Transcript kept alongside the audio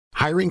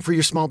Hiring for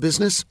your small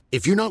business?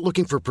 If you're not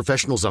looking for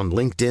professionals on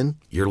LinkedIn,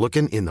 you're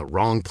looking in the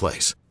wrong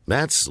place.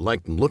 That's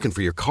like looking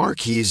for your car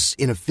keys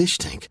in a fish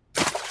tank.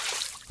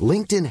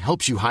 LinkedIn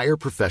helps you hire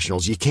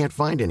professionals you can't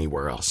find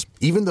anywhere else,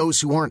 even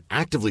those who aren't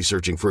actively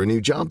searching for a new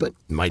job but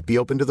might be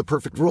open to the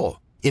perfect role.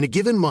 In a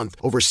given month,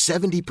 over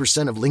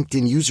 70% of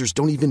LinkedIn users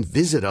don't even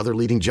visit other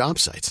leading job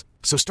sites.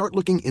 So start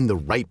looking in the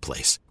right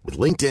place. With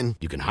LinkedIn,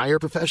 you can hire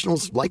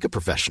professionals like a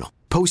professional.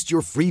 Post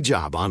your free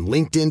job on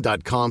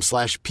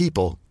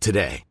linkedin.com/people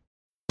today.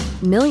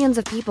 Millions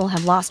of people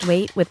have lost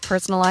weight with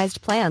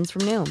personalized plans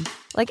from Noom.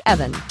 Like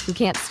Evan, who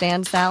can't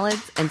stand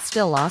salads and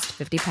still lost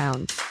 50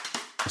 pounds.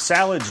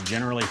 Salads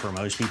generally for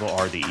most people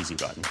are the easy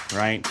button,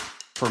 right?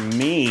 For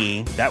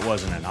me, that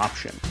wasn't an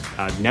option.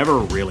 I never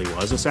really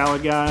was a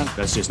salad guy.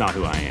 That's just not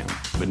who I am.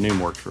 But Noom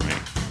worked for me.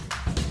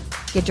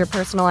 Get your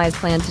personalized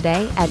plan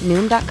today at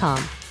Noom.com.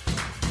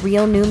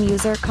 Real Noom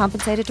user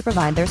compensated to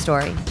provide their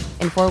story.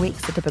 In 4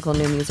 weeks, the typical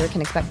Noom user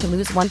can expect to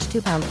lose 1 to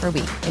 2 pounds per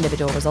week.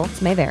 Individual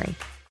results may vary.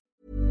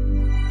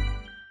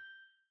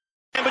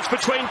 Sandwich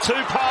between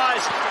two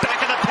pies.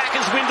 Back of the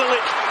Packers,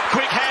 Winderlich.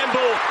 Quick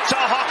handball to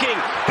Hocking.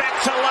 Back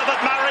to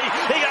Lovett Murray.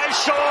 He goes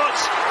short.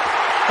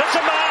 It's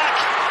a mark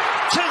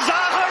to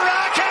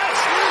Zaharakis.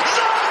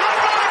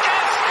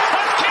 Zaharakis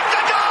has kicked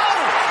the goal.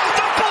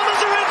 The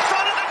Bombers are in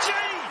front of the G.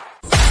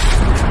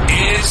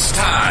 It's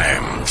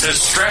time to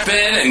strap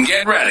in and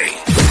get ready.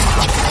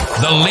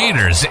 The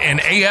leaders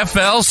in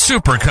AFL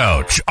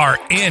Supercoach are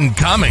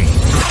incoming,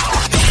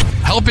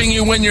 helping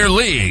you win your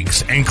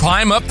leagues and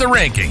climb up the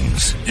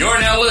rankings. You're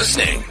now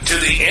listening to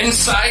the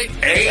Insight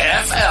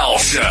AFL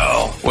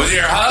Show with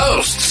your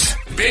hosts,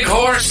 Big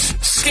Horse,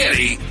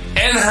 Skitty,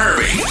 and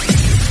Herbie.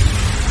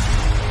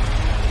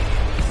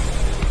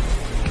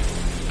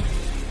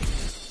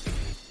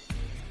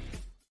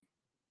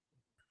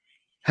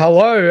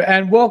 Hello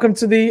and welcome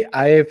to the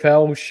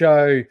AFL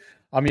Show.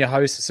 I'm your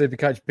host,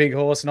 Supercoach Big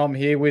Horse, and I'm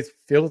here with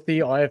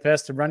Filthy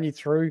IFS to run you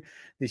through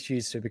this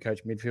year's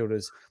Supercoach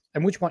midfielders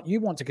and which one you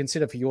want to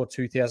consider for your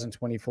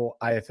 2024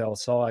 AFL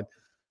side.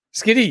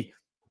 Skitty,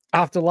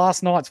 after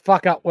last night's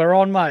fuck up, we're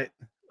on, mate.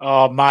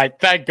 Oh, mate,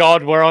 thank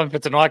God we're on for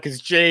tonight because,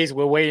 geez,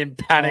 were we in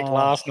panic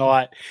last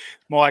night.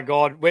 My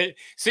God. We're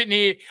sitting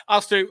here,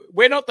 us two,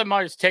 we're not the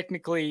most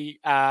technologically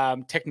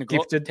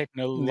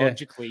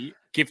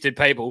gifted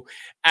people,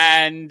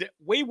 and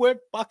we were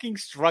fucking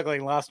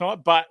struggling last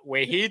night, but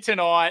we're here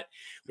tonight.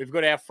 We've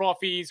got our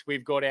frothies.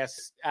 We've got our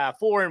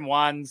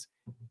 4-in-1s.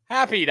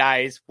 Happy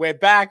days. We're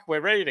back.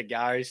 We're ready to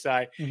go,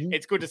 so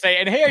It's good to see.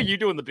 And how are you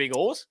doing, the Big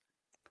Horse?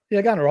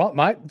 Yeah, going all right,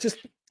 mate.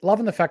 Just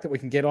loving the fact that we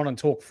can get on and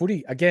talk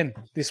footy again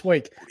this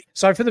week.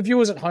 So for the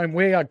viewers at home,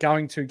 we are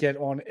going to get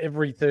on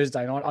every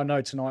Thursday night. I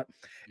know tonight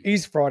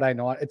is Friday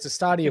night. It's a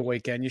start of your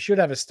weekend. You should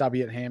have a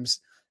stubby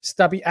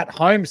at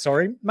home,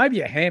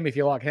 maybe a ham if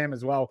you like ham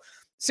as well.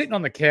 Sitting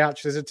on the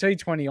couch. There's a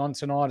T20 on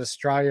tonight,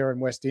 Australia and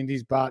West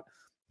Indies, but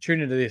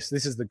tune into this.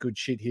 This is the good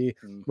shit here.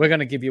 We're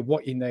going to give you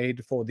what you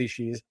need for this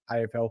year's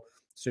AFL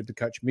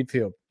Supercoach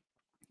midfield.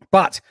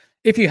 But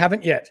if you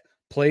haven't yet,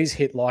 please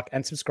hit like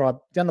and subscribe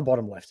down the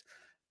bottom left.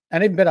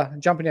 And even better,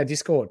 jump in our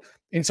Discord.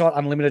 Insight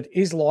Unlimited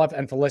is live,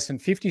 and for less than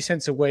 50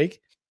 cents a week,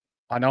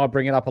 I know I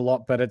bring it up a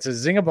lot, but it's a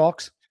zinger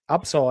box,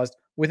 upsized,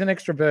 with an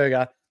extra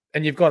burger,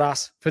 and you've got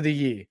us for the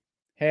year.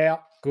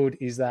 How good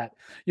is that?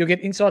 You'll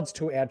get insights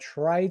to our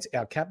trades,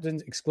 our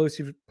captains,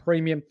 exclusive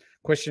premium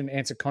question and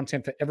answer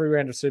content for every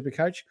round of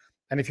Supercoach,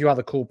 and a few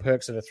other cool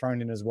perks that are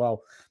thrown in as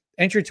well.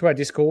 Entry to our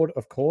Discord,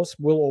 of course,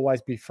 will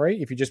always be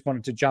free if you just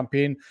wanted to jump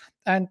in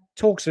and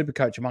talk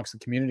Supercoach amongst the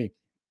community.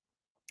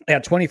 Our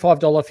 $25,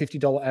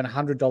 $50, and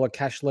 $100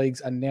 cash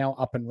leagues are now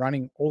up and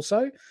running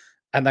also,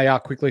 and they are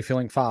quickly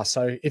filling fast.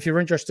 So if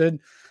you're interested,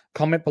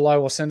 comment below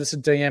or send us a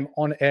DM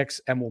on X,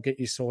 and we'll get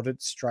you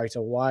sorted straight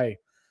away.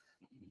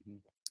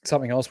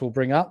 Something else we'll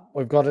bring up.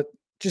 We've got it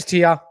just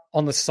here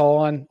on the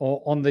sign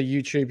or on the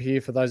YouTube here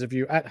for those of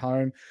you at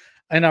home.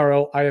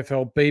 NRL,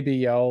 AFL,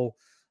 BBL,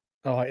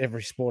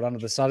 every sport under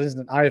the sun,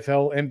 isn't it?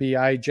 AFL,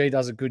 NBA. G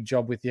does a good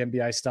job with the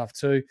NBA stuff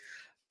too.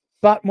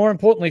 But more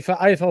importantly, for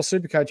AFL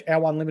Supercoach,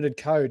 our unlimited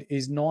code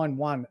is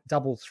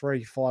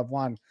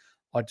 913351.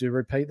 I do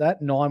repeat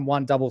that,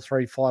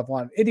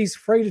 913351. It is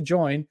free to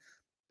join,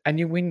 and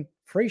you win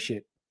free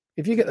shit.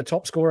 If you get the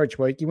top score each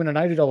week, you win an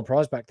 $80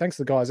 prize back. Thanks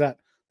to the guys at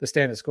the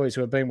Standard Squeeze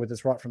who have been with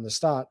us right from the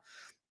start.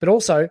 But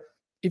also,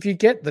 if you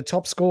get the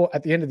top score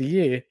at the end of the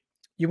year,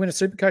 you win a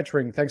Supercoach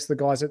ring. Thanks to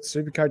the guys at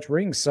Supercoach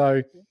Rings.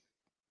 So,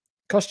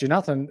 cost you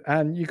nothing,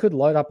 and you could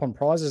load up on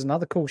prizes and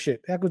other cool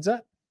shit. How good's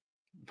that?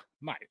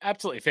 Mate,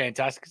 absolutely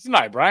fantastic. It's a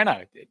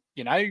no-brainer.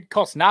 You know,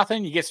 costs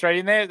nothing. You get straight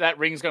in there. That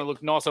ring's going to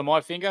look nice on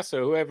my finger,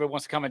 so whoever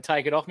wants to come and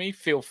take it off me,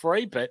 feel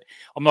free, but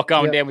I'm not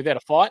going down without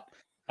a fight.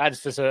 That's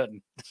for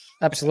certain.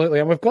 Absolutely.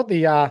 And we've got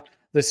the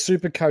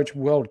Supercoach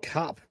World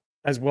Cup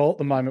as well at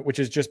the moment, which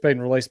has just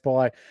been released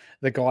by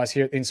the guys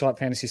here at Insight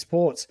Fantasy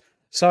Sports.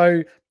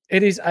 So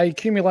it is a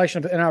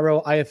accumulation of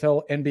NRL,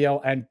 AFL,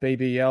 NBL, and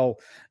BBL.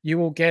 You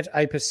will get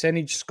a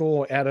percentage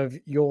score out of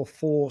your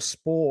 4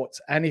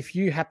 sports. And if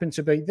you happen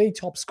to be the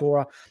top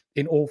scorer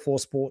in all 4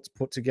 sports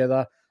put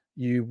together,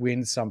 you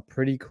win some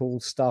pretty cool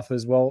stuff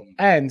as well,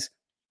 and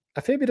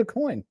a fair bit of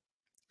coin.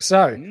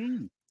 So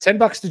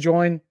 $10 to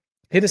join.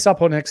 Hit us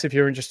up on X if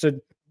you're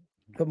interested.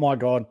 But my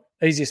God,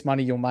 easiest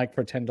money you'll make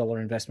for a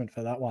 $10 investment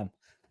for that one.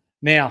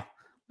 Now,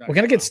 we're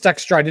going to get stuck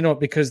straight into it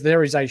because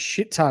there is a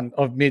shit ton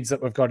of mids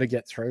that we've got to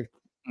get through,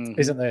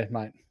 isn't there,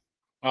 mate?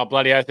 Oh,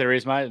 bloody oath there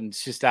is, mate. And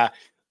it's just so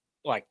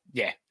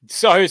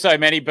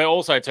many, but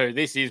also too,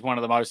 this is one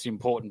of the most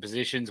important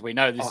positions. We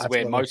know this is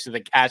where most of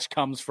the cash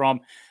comes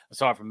from,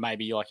 aside from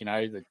maybe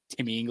the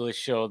Timmy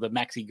English or the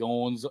Maxi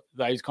Gorns,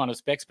 those kind of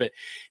specs. But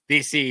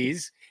this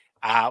is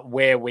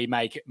where we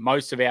make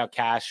most of our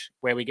cash,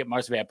 where we get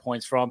most of our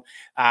points from.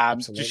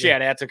 Just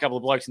shout out to a couple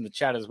of blokes in the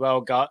chat as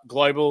well,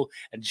 Global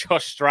and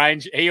Josh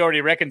Strange. He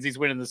already reckons he's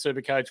winning the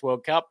Supercoach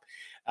World Cup.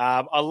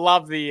 I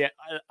love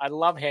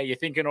how you're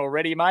thinking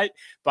already, mate,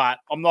 but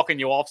I'm knocking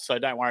you off, so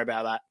don't worry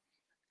about that.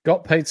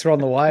 Got pizza on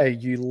the way,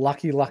 you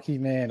lucky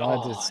man. I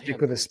had to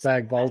stick with a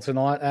spag bowl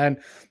tonight. And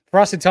for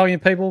us Italian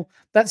people,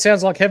 that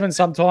sounds like heaven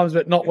sometimes,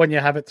 but not when you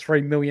have it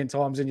 3 million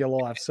times in your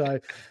life. So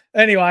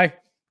anyway,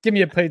 give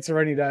me a pizza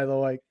any day of the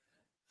week.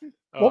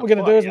 What we're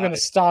going to do is we're going to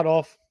start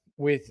off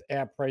with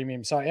our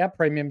premium. So our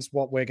premiums,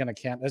 what we're going to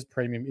count as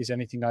premium is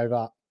anything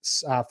over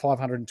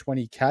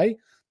 520K.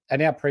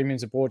 And our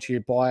premiums are brought to you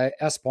by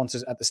our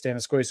sponsors at the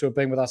Standard Squeeze who have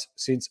been with us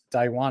since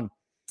day one.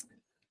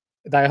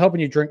 They are helping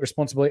you drink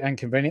responsibly and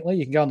conveniently.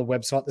 You can go on the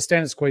website,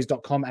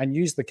 thestandardsqueeze.com, and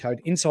use the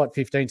code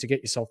INSIGHT15 to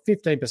get yourself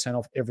 15%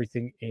 off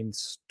everything in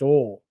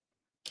store.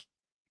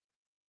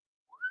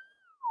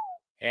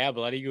 How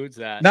bloody good's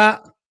that?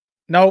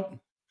 Nope.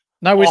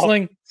 No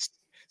whistling.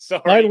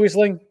 Sorry. No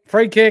whistling.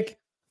 Free kick.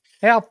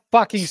 How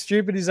fucking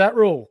stupid is that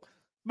rule?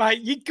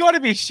 Mate, you got to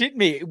be shitting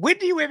me. When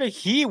do you ever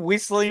hear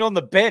whistling on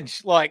the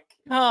bench? Like,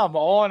 come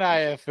on,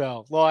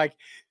 AFL. Like,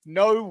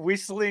 no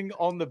whistling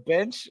on the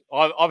bench.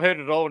 I've heard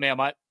it all now,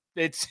 mate.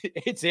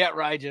 It's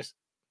outrageous.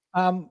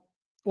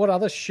 What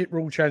other shit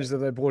rule changes have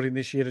they brought in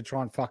this year to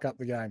try and fuck up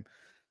the game?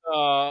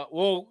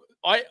 Well,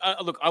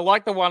 I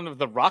like the one of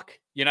the ruck.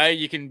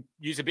 You can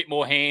use a bit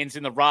more hands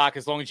in the ruck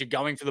as long as you're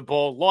going for the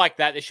ball like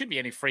that. There shouldn't be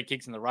any free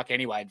kicks in the ruck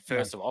anyway,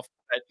 first of all.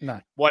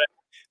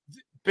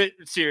 But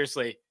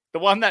seriously, the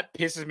one that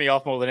pisses me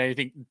off more than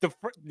anything,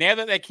 now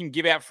that they can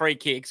give out free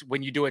kicks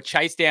when you do a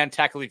chase down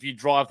tackle if you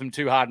drive them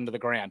too hard into the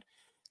ground.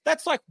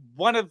 That's like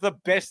one of the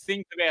best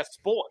things about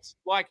sports.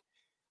 Like,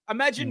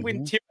 imagine when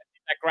Tim did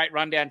that great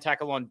rundown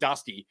tackle on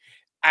Dusty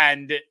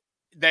and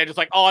they're just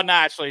like,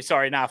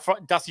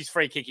 Dusty's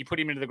free kick. He put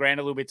him into the ground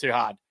a little bit too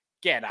hard.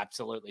 Get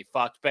absolutely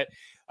fucked. But,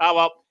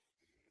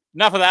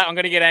 enough of that. I'm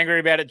going to get angry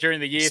about it during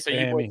the year.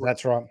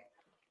 That's right.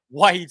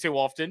 Way too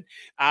often.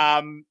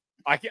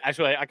 I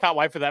can't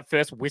wait for that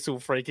first whistle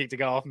free kick to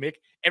go off, Mick.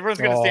 Everyone's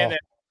going to stand there.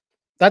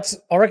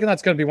 I reckon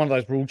that's going to be one of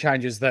those rule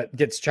changes that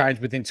gets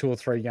changed within 2 or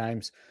 3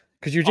 games.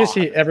 Because you just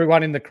hear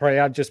everyone in the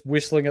crowd just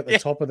whistling at the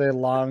top of their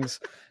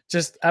lungs,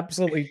 just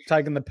absolutely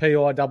taking the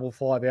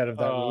PI55 out of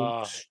that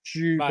rule.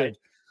 Stupid. Mate,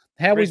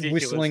 how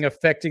ridiculous. Is whistling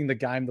affecting the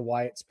game the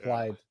way it's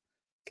played?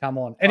 Come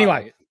on.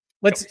 Anyway,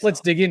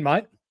 let's dig in,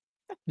 mate.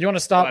 You want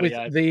to start with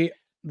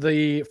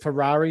the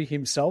Ferrari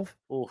himself,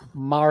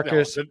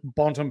 Marcus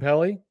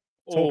Bontempelli?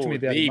 Talk to me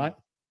about him, mate.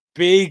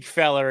 Big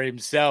fella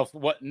himself.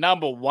 What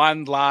number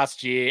 1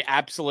 last year,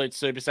 absolute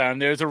superstar. And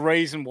there's a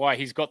reason why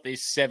he's got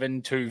this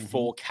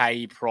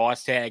 724K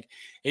price tag.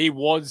 He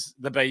was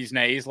the bee's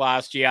knees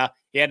last year.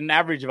 He had an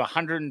average of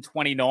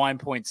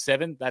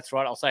 129.7. That's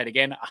right. I'll say it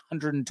again.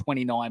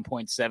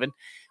 129.7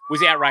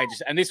 was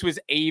outrageous. And this was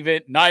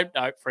even. No,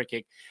 free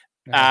kick.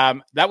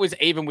 That was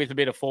even with a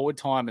bit of forward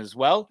time as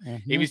well.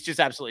 He was just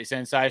absolutely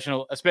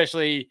sensational,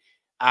 especially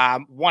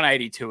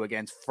 182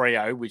 against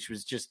Freo, which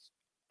was just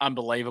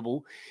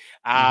unbelievable.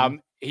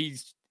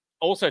 He's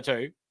also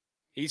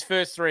his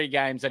first 3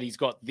 games that he's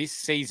got this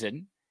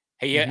season,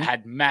 he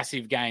had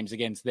massive games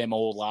against them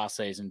all last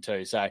season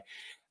too. So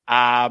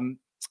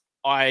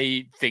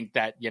I think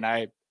that,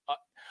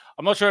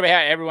 I'm not sure about how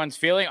everyone's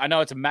feeling. I know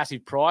it's a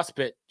massive price,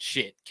 but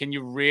shit, can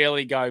you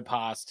really go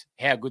past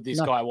how good this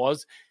guy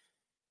was?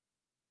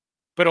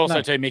 But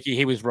also too, Mickey,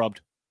 he was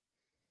robbed.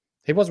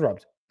 He was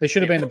robbed. They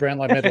should have been the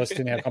Brownlow medalist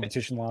in our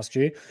competition last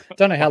year.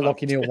 Don't know how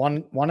Lachie Neale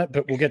won it,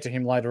 but we'll get to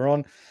him later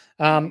on.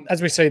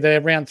 As we see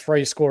there, round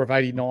 3 score of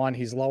 89,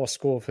 his lowest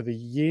score for the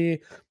year,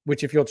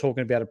 which if you're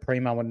talking about a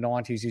primo in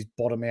 90s, his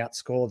bottom out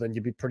score, then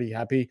you'd be pretty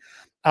happy.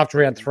 After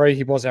round 3,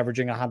 he was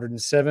averaging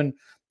 107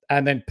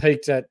 and then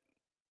peaked at,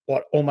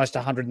 almost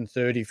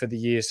 130 for the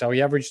year. So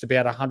he averaged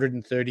about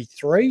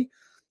 133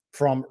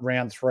 from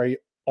round 3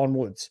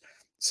 onwards.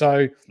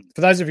 So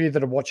for those of you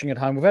that are watching at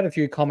home, we've had a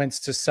few comments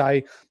to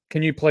say,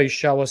 can you please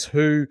show us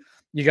who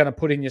you're going to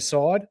put in your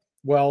side?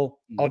 Well,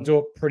 I'll do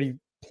it pretty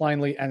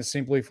plainly and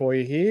simply for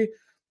you here.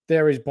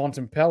 There is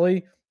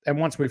Bontempelli, and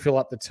once we fill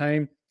up the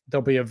team,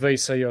 there'll be a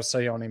VC or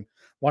C on him.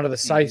 One of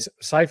the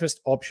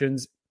safest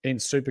options in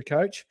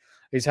Supercoach.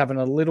 He's having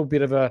a little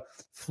bit of a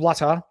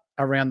flutter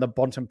around the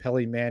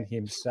Bontempelli man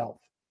himself.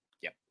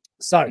 Yep.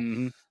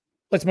 So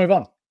let's move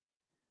on.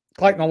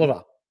 Clayton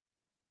Oliver.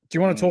 Do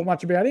you want to talk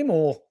much about him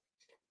or?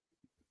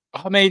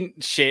 I mean,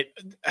 shit.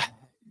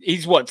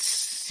 he's what,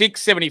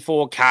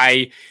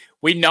 674K.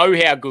 We know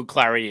how good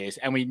Clary is,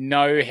 and we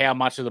know how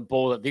much of the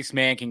ball that this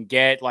man can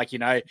get. Like,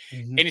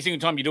 any single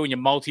time you're doing your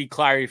multi,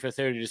 Clary for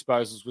 30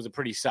 disposals was a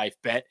pretty safe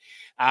bet.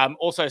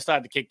 Also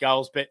started to kick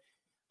goals, but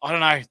I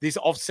don't know, this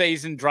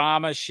off-season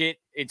drama shit,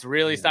 it's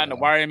really starting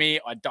to worry me.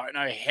 I don't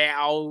know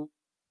how,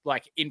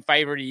 in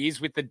favor he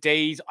is with the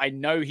Ds. I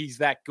know he's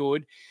that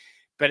good,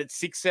 but at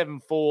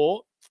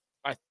 674,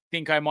 I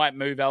think I might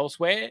move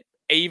elsewhere,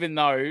 even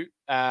though,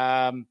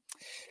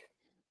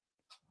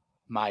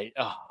 mate,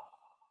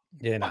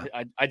 yeah, no.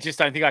 I just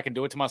don't think I can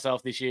do it to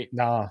myself this year.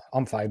 Nah,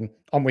 I'm fading.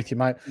 I'm with you,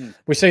 mate.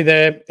 We see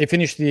there, he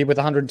finished the year with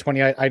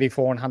 128,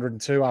 84, and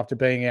 102 after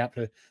being out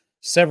for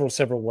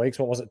several weeks.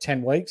 What was it,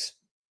 10 weeks?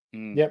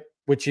 Yep,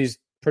 which is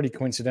pretty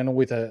coincidental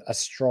with a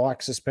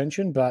strike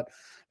suspension, but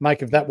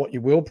make of that what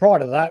you will. Prior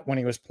to that, when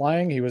he was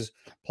playing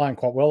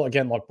quite well.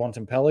 Again, like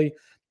Bontempelli,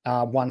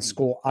 one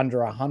score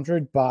under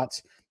 100,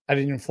 but at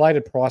an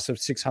inflated price of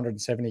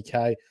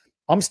 670K,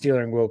 I'm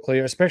steering Will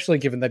Clear, especially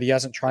given that he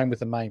hasn't trained with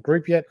the main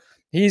group yet.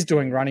 He is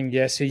doing running,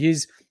 yes. He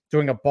is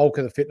doing a bulk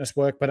of the fitness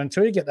work, but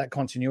until you get that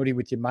continuity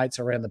with your mates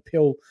around the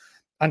pill,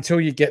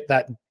 until you get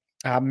that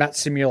match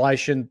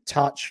simulation,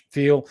 touch,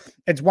 feel,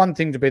 it's one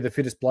thing to be the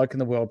fittest bloke in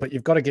the world, but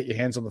you've got to get your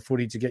hands on the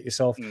footy to get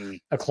yourself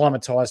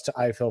acclimatized to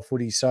AFL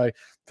footy. So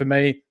for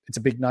me, it's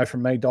a big no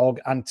from me,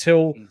 dog,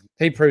 until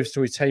he proves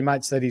to his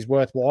teammates that he's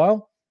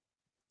worthwhile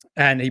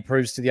and he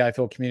proves to the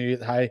AFL community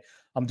that, hey,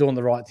 I'm doing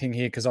the right thing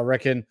here, because I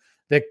reckon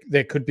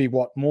there could be,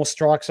 more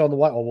strikes on the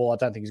way? Oh, well, I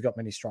don't think he's got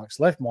many strikes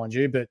left, mind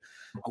you, but,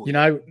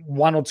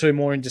 one or two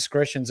more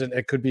indiscretions and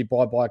it could be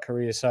bye-bye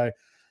career. So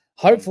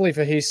hopefully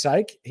for his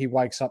sake, he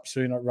wakes up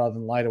sooner rather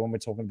than later when we're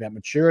talking about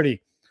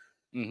maturity.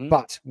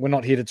 But we're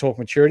not here to talk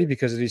maturity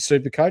because it is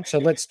Supercoach. So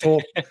let's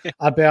talk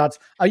about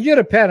a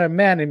European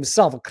man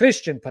himself,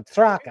 Christian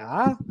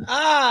Petracca.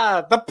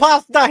 The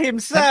pasta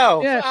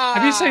himself. Yeah.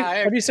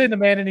 Have you seen the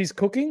man in his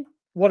cooking?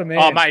 What a man.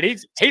 Oh, mate,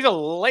 he's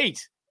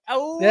elite.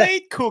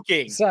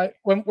 Cooking. So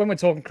when we're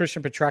talking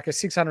Christian Petracca,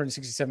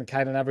 667K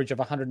at an average of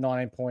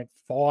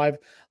 119.5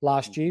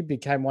 last year,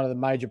 became one of the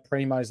major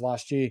primos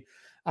last year.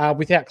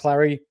 Without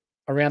Clary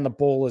around the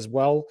ball as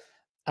well.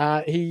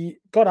 He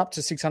got up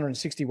to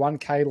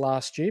 661K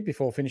last year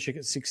before finishing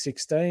at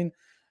 616.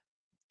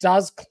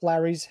 Does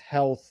Clary's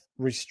health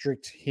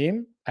restrict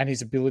him and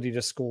his ability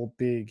to score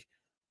big?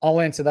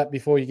 I'll answer that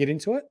before you get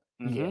into it.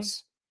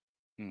 Yes.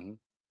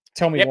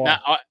 Tell me why. No,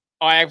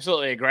 I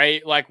absolutely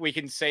agree. We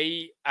can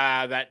see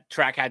that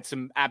Track had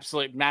some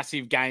absolute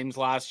massive games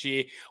last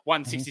year.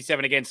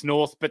 167 against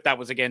North, but that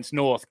was against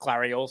North.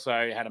 Clary also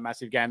had a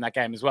massive game that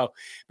game as well.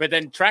 But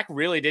then Track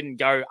really didn't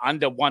go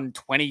under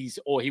 120s,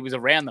 or he was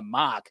around the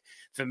mark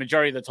for the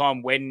majority of the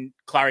time when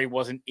Clary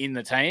wasn't in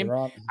the team.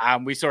 Right.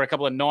 We saw a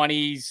couple of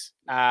 90s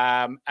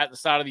at the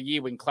start of the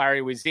year when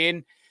Clary was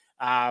in.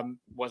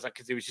 Was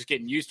because he was just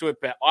getting used to it.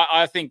 But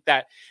I think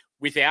that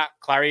without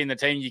Clary in the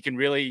team, you can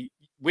really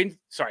with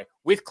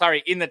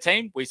Clary in the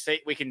team, we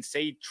can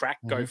see Track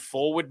go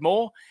forward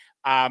more.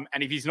 And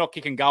if he's not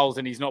kicking goals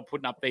and he's not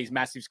putting up these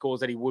massive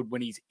scores that he would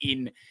when he's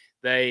in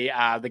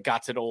the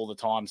guts at all the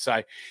time.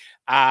 So,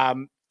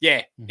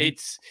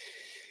 it's,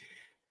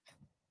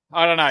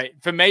 I don't know.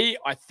 For me,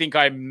 I think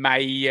I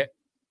may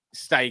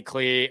stay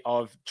clear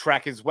of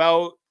Track as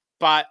well.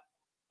 But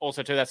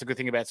also, too, that's a good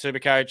thing about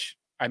Supercoach.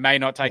 I may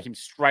not take him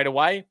straight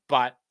away,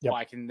 but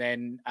I can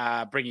then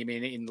bring him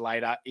in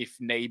later if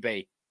need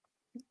be.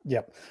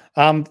 Yep.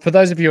 For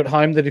those of you at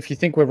home that if you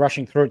think we're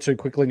rushing through it too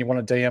quickly and you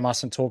want to DM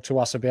us and talk to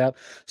us about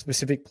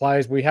specific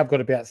players, we have got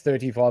about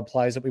 35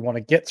 players that we want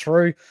to get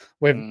through.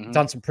 We've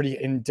done some pretty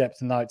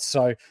in-depth notes.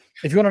 So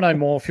if you want to know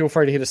more, feel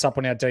free to hit us up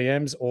on our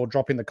DMs or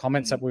drop in the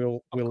comments that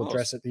we'll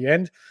address at the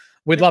end.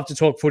 We'd love to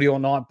talk footy all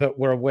night, but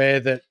we're aware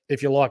that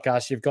if you're like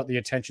us, you've got the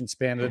attention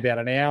span of about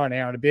an hour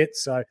and a bit.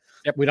 So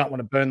we don't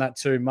want to burn that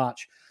too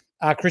much.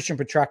 Christian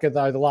Petracca,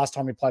 though, the last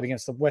time he played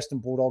against the Western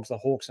Bulldogs, the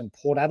Hawks and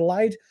Port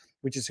Adelaide,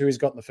 which is who he's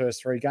got in the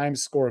first three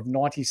games, score of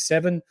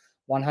 97,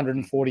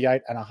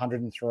 148 and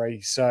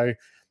 103. So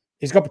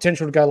he's got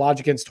potential to go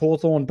large against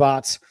Hawthorn,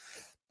 but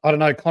I don't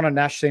know, Connor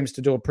Nash seems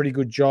to do a pretty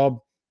good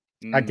job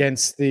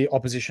against the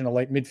opposition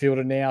elite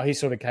midfielder now. He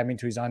sort of came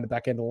into his own the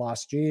back end of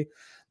last year.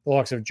 The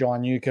likes of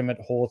John Newcomb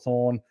at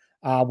Hawthorn,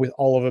 with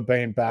Oliver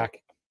being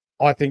back,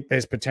 I think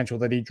there's potential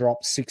that he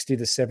drops 60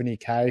 to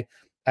 70K.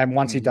 And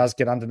once he does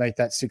get underneath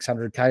that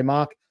 600K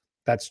mark,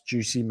 that's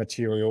juicy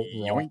material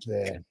right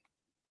there.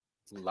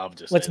 Love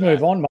to. Let's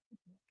move on, mate.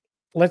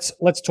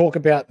 Let's talk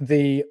about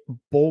the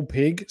ball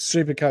pig,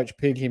 Supercoach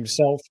pig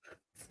himself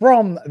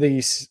from the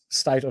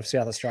state of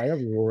South Australia,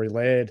 Rory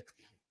Laird.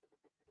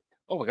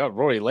 Oh my God,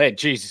 Rory Laird.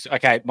 Jesus.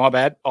 Okay, my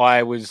bad.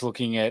 I was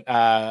looking at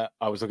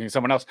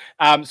someone else.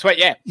 Sweet,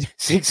 yeah.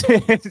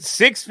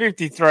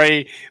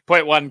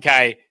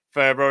 653.1K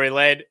for Rory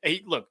Laird.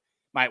 Look,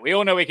 mate, we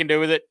all know we can do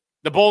with it.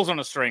 The ball's on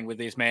a string with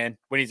this man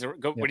when he's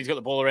got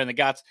the ball around the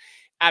guts.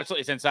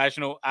 Absolutely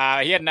sensational.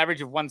 He had an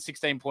average of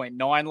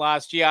 116.9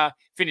 last year,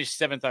 finished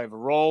 7th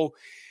overall.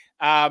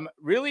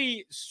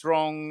 Really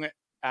strong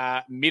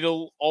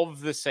middle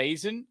of the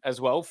season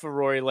as well for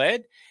Rory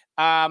Laird.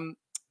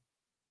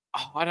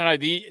 I don't know,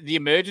 the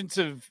emergence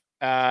of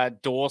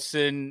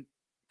Dawson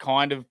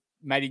kind of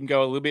made him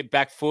go a little bit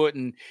back foot,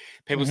 and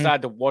people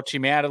started to watch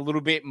him out a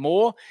little bit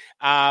more.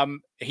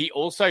 He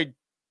also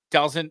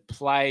doesn't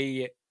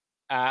play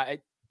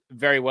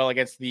very well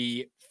against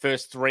the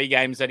first 3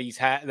 games that he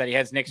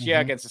has next year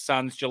against the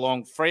Suns,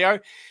 Geelong, Freo.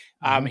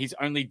 He's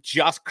only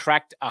just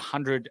cracked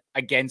 100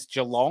 against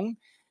Geelong,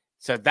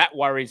 so that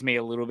worries me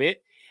a little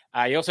bit.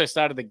 He also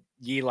started the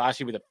year last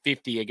year with a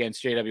 50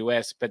 against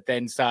GWS, but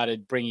then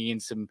started bringing in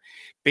some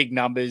big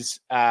numbers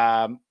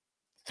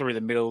through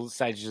the middle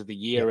stages of the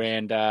year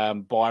and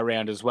bye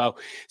round as well.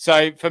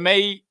 So for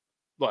me,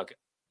 look,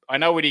 I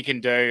know what he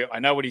can do. I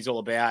know what he's all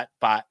about,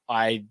 but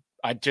I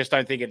just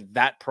don't think at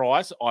that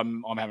price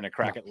I'm having a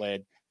crack at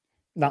Laird.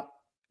 No,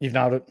 you've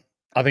nailed it.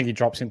 I think he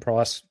drops in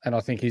price, and I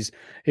think he's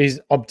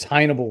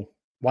obtainable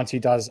once he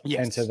does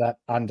enter that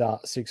under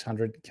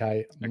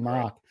 600K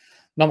mark.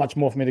 Not much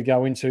more for me to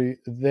go into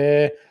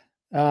there.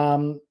 Do you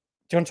want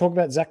to talk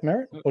about Zach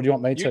Merritt, or do you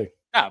want me to?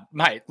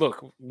 Mate,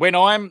 look, when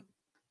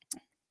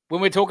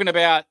we're talking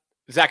about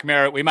Zach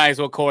Merritt, we may as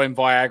well call him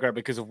Viagra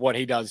because of what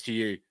he does to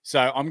you. So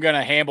I'm going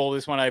to handball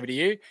this one over to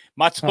you,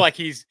 much like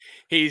his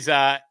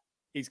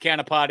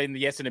counterpart in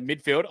the Essendon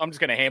midfield. I'm just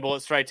going to handball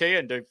it straight to you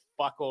and do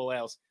fuck all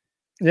else.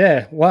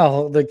 Yeah,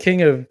 well, the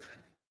king of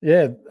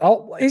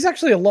he's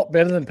actually a lot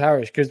better than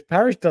Parrish, because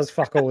Parrish does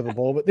fuck all with the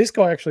ball, but this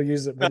guy actually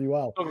uses it pretty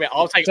well.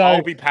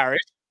 I'll be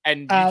Parrish,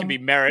 and you can be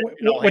Merritt.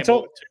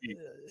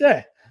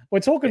 We're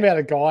talking about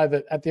a guy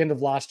that at the end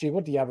of last year,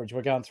 what did he average?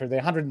 We're going through there,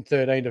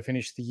 113 to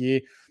finish the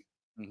year.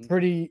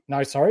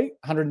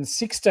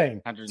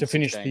 116 to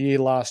finish the year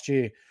last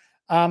year.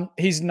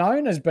 He's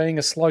known as being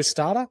a slow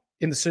starter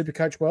in the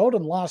Supercoach world,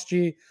 and last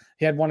year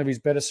he had one of his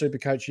better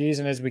Supercoach years,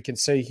 and as we can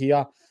see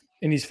here,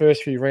 in his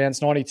first few rounds,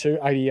 92,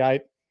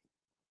 88,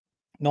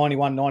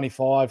 91,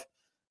 95,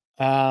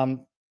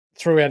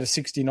 threw out a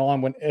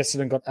 69 when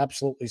Essendon got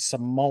absolutely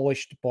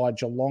demolished by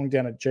Geelong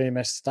down at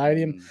GMS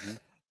Stadium.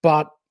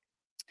 But,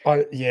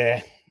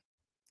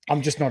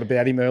 I'm just not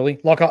about him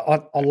early. Like,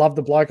 I love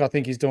the bloke. I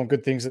think he's doing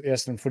good things at the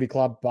Essendon Footy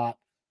Club, but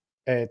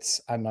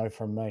it's a no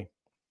from me.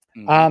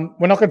 We're not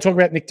going to talk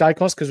about Nick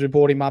Dacos because we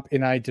brought him up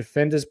in a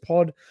Defenders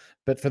pod.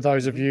 But for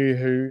those of you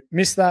who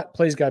missed that,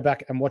 please go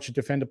back and watch a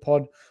Defender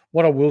pod.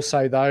 What I will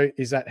say, though,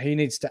 is that he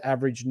needs to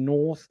average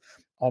north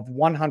of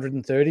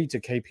 130 to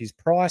keep his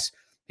price.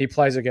 He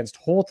plays against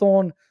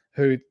Hawthorn,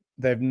 who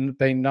they've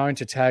been known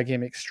to tag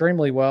him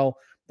extremely well.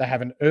 They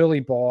have an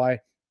early bye.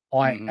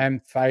 I am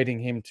fading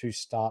him to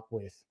start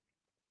with.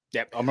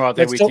 Yep, I'm right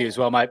there with you as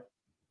well, mate.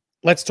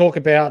 Let's talk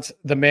about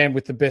the man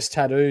with the best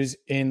tattoos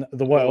in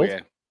the world,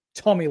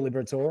 Tommy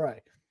Liberatore.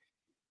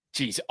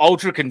 Geez,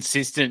 ultra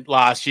consistent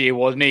last year,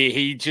 wasn't he?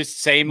 He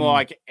just seemed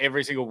like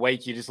every single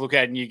week you just look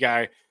at it and you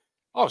go,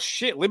 oh,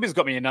 shit, Libba's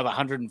got me another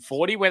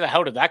 140. Where the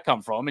hell did that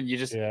come from? And you're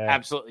just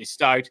absolutely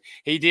stoked.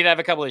 He did have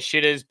a couple of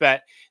shitters,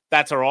 but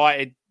that's all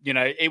right.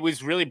 It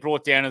was really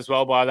brought down as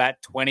well by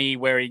that 20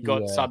 where he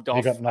got subbed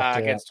off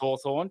against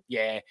Hawthorn.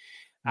 Yeah.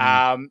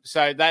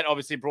 So that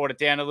obviously brought it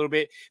down a little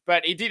bit.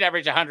 But he did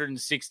average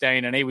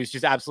 116, and he was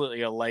just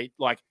absolutely elite.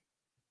 Like,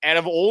 out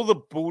of all the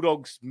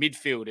Bulldogs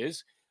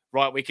midfielders,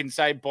 right, we can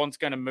say Bont's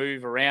going to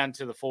move around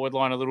to the forward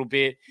line a little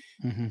bit.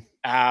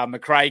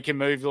 McRae can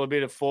move a little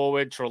bit of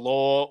forward,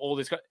 Treloar, all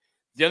this.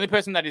 The only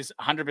person that is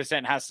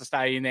 100% has to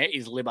stay in there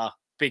is Libba,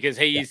 because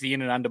he is the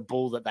in and under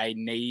bull that they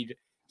need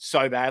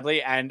so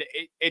badly, and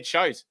it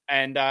shows.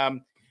 And,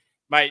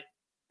 mate,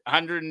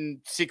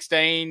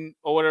 116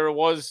 or whatever it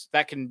was,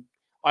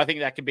 I think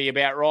that could be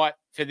about right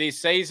for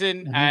this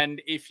season.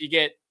 And if you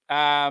get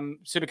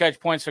Supercoach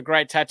points for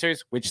great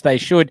tattoos, which they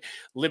should,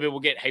 Libba will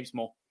get heaps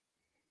more.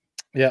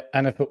 Yeah,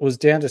 and if it was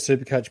down to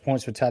Supercoach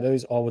points for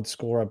tattoos, I would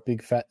score a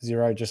big fat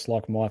 0, just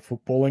like my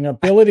footballing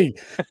ability.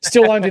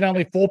 Still owned in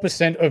only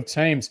 4% of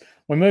teams.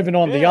 We're moving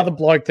on. The other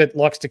bloke that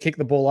likes to kick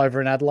the ball over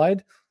in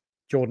Adelaide,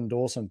 Jordan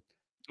Dawson.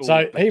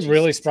 So he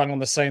really sprung on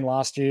the scene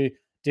last year,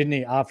 didn't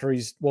he? After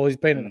he's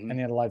been in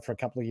Adelaide for a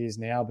couple of years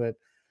now, but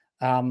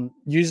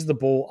uses the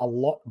ball a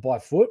lot by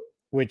foot,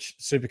 which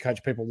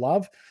Supercoach people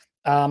love.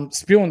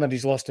 Spewing that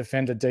he's lost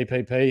defender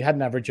DPP, had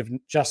an average of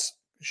just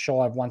shy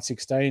of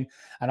 116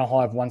 and a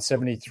high of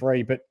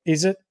 173. But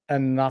is it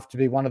enough to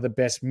be one of the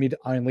best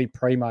mid-only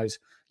primos?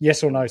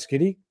 Yes or no,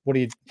 Skiddy? What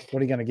are you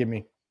going to give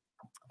me?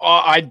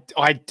 I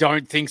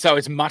don't think so.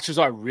 As much as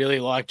I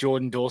really like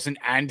Jordan Dawson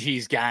and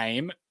his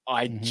game,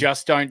 I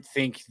just don't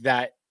think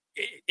that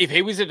if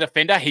he was a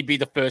defender, he'd be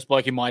the first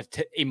bloke in my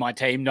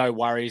team. No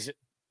worries,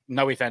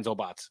 no ifs, ands, or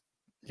buts.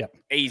 Yep,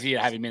 easy to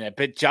have him in there.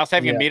 But just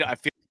having a mid, I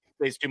feel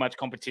there's too much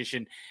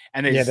competition,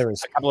 and there's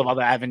a couple of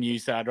other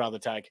avenues that I'd rather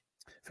take.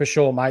 For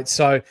sure, mate.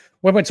 So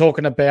when we're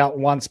talking about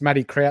once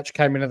Matty Crouch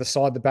came into the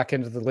side the back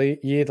end of the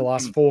year, the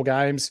last 4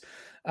 games,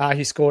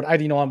 he scored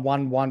 89,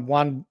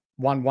 111,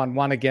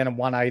 111 again, and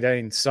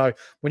 118. So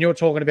when you're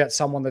talking about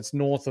someone that's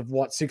north of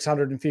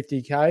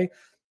 650K,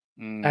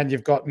 And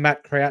you've got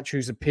Matt Crouch,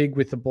 who's a pig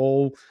with the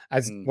ball.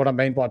 What I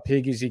mean by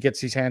pig is he gets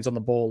his hands on the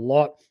ball a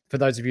lot, for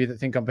those of you that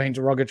think I'm being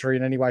derogatory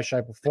in any way,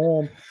 shape or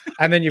form.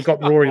 And then you've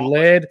got Rory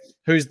Laird,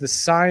 who's the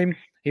same.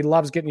 He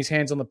loves getting his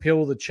hands on the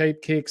pill, the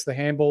cheap kicks, the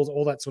handballs,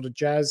 all that sort of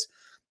jazz.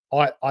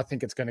 I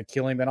think it's going to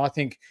kill him. And I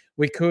think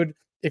we could,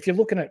 if you're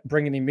looking at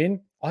bringing him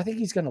in, I think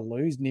he's going to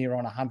lose near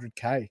on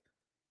 100K.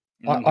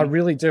 I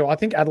really do. I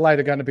think Adelaide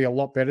are going to be a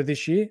lot better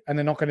this year, and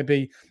they're not going to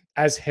be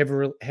as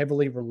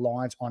heavily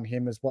reliant on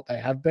him as what they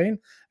have been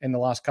in the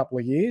last couple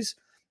of years.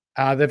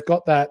 They've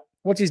got that,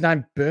 what's his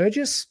name,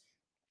 Burgess?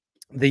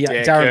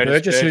 Darren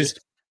Burgess,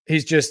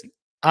 he's just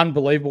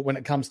unbelievable when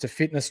it comes to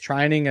fitness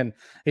training, and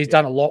he's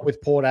done a lot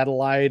with Port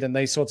Adelaide and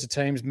these sorts of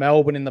teams,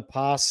 Melbourne in the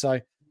past. So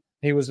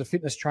he was a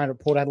fitness trainer at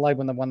Port Adelaide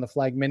when they won the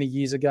flag many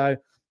years ago.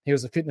 He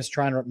was a fitness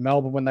trainer at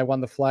Melbourne when they won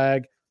the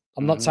flag.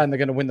 I'm not saying they're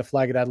going to win the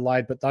flag at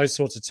Adelaide, but those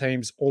sorts of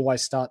teams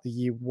always start the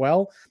year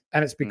well,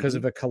 and it's because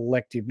of a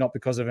collective, not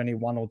because of any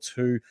one or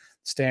two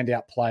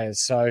standout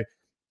players. So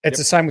it's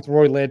the same with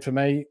Roy Laird for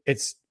me.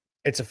 It's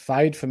a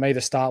fade for me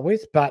to start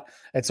with, but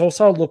it's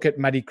also a look at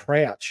Matty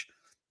Crouch.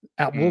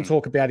 We'll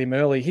talk about him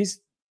early.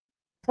 He's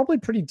probably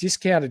pretty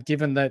discounted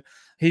given that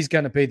he's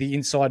going to be the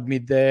inside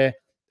mid there,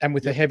 and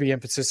with a heavy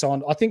emphasis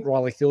on, I think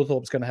Riley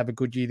Thilthorpe's going to have a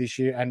good year this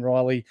year, and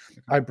Riley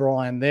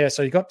O'Brien there.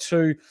 So you got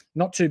two,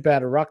 not too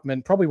bad a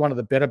ruckman, probably one of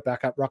the better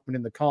backup ruckmen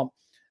in the comp.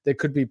 There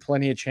could be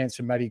plenty of chance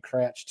for Matty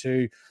Crouch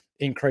to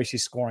increase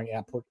his scoring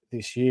output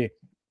this year.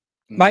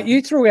 Mate,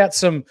 you threw out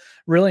some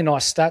really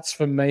nice stats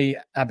for me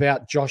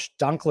about Josh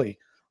Dunkley.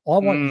 I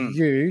want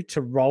you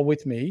to roll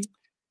with me,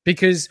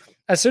 because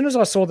as soon as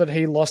I saw that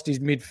he lost his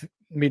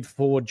mid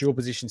forward dual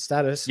position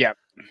status,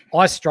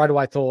 I straight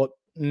away thought,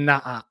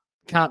 nah,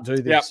 can't do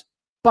this.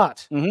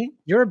 But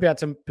you're about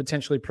to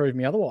potentially prove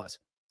me otherwise.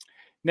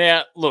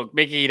 Now, look,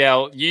 Mickey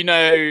Dell,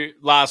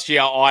 last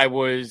year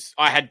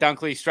I had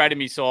Dunkley straight in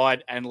my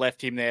side and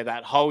left him there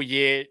that whole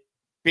year.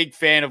 Big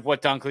fan of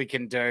what Dunkley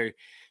can do.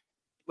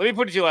 Let me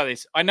put it to you like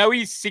this. I know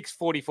he's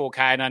 644K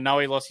and I know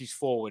he lost his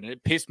forward, and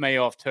it pissed me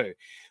off too.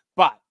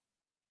 But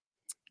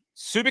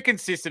super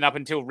consistent up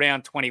until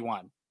round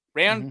 21.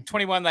 Round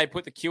 21, they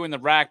put the Q in the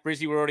rack.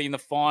 Brizzy were already in the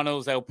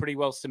finals. They were pretty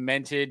well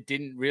cemented.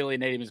 Didn't really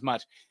need him as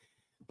much.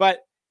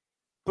 But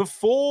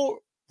before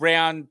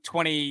round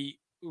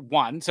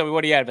 21, so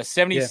what do you have? A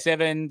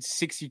 77,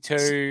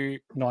 62,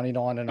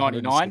 99 and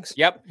 99.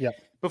 Yep.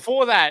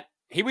 Before that,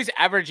 he was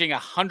averaging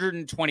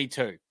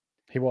 122.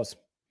 He was.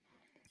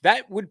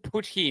 That would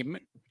put him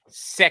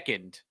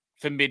second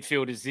for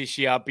midfielders this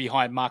year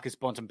behind Marcus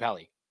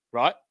Bontempelli,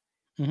 right?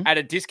 At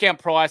a discount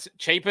price,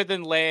 cheaper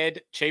than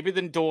Laird, cheaper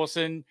than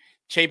Dawson,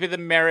 cheaper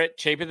than Merritt,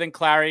 cheaper than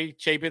Clary,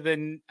 cheaper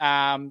than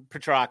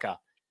Petrarca.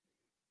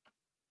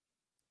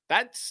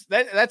 That's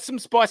some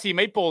spicy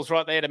meatballs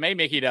right there to me,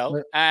 Mickey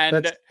Dell.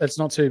 And that's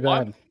not too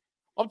bad.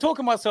 I'm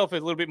talking myself a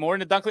little bit more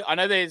into Dunkley. I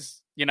know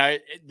there's,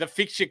 the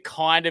fixture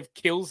kind of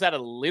kills that a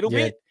little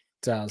bit. It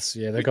does.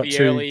 Yeah, they've got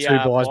two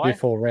buys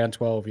before round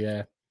 12.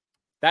 Yeah.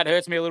 That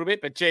hurts me a little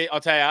bit. But, gee, I'll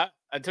tell you,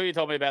 until you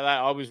told me about that,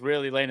 I was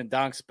really leaning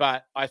Dunks.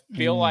 But I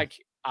feel like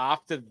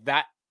after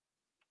that,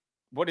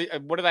 what do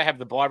they have?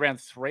 The buy round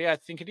 3, I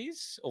think it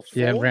is? Or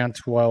 4? Yeah, round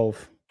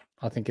 12,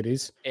 I think it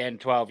is. And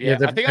 12, yeah.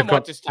 I think I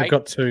might just take... They've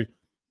got 2.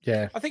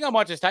 Yeah. I think I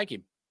might just take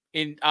him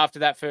in after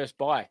that first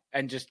buy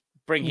and just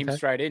bring him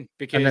straight in.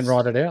 And then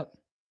ride it out.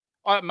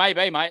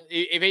 Maybe, mate.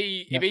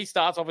 If he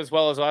starts off as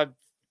well as I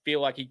feel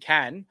like he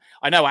can,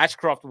 I know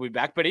Ashcroft will be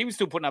back, but he was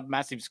still putting up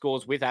massive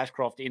scores with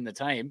Ashcroft in the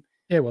team.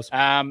 Yeah, it was.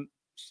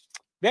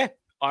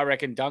 I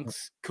reckon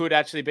Dunks could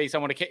actually be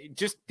someone to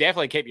just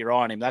definitely keep your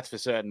eye on him. That's for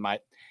certain,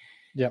 mate.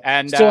 Yeah.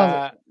 And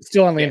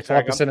still only in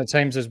 5% of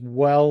teams as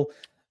well.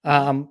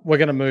 We're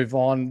going to move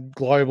on.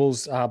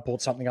 Globals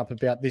brought something up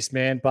about this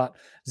man, but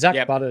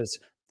Zach Butters,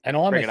 and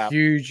I'm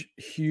a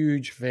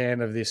huge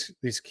fan of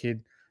this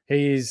kid.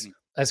 He is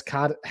as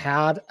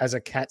hard as a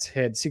cat's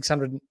head,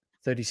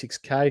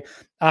 636K.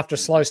 After a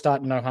slow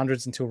start in no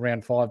hundreds until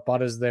round 5,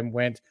 Butters then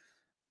went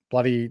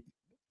bloody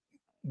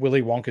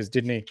Willy Wonkers,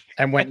 didn't he?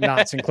 And went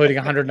nuts, including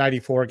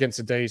 184 against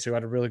the D's, who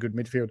had a really good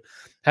midfield.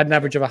 Had an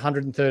average of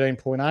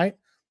 113.8.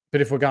 But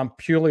if we're going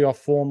purely off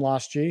form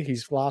last year,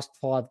 his last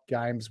 5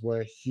 games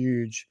were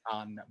huge.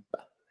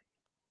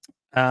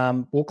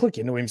 We'll click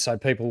into him so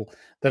people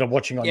that are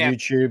watching on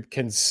YouTube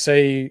can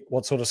see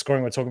what sort of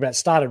scoring we're talking about.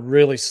 Started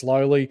really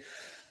slowly.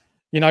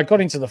 Got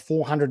into the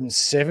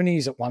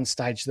 470s at one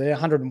stage there,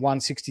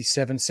 101,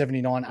 67,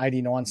 79,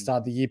 89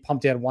 started the year,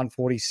 pumped out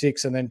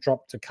 146 and then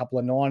dropped a couple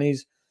of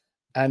 90s.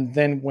 And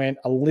then went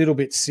a little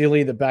bit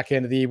silly the back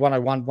end of the year,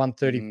 101,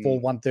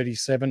 134,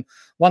 137,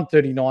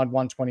 139,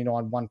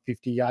 129,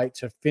 158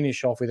 to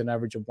finish off with an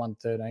average of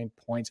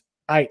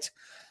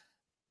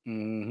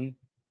 113.8.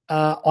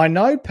 I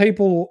know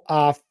people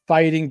are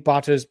fading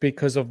Butters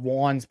because of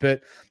Wines,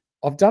 but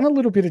I've done a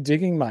little bit of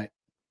digging, mate.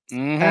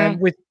 And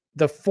with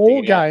the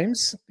 4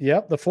 games,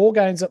 the 4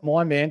 games that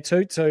my man,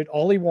 Toot,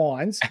 Ollie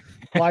Wines,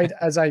 played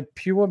as a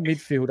pure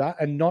midfielder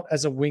and not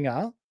as a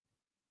winger,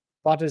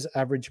 Butters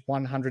averaged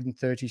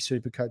 130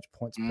 Supercoach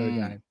points per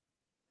game.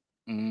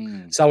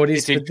 So it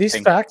is for this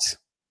fact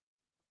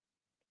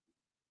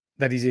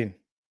that he's in.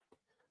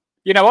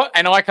 You know what?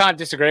 And I can't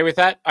disagree with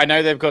that. I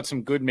know they've got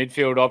some good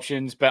midfield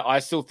options, but I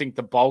still think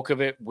the bulk of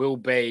it will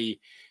be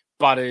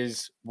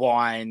Butters,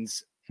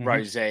 Wines,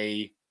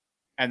 Rosé,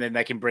 and then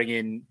they can bring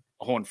in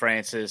Horn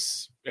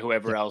Francis,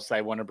 whoever else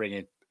they want to bring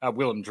in,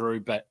 Willem Drew.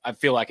 But I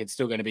feel like it's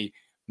still going to be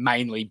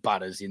mainly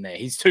Butters in there.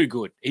 He's too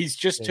good. He's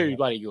just too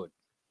bloody good.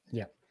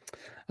 Yeah.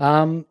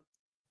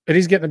 It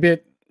is getting a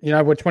bit,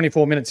 we're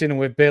 24 minutes in and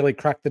we've barely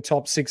cracked the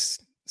top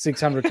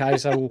 600K.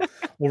 So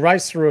we'll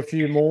race through a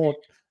few more.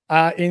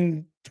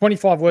 In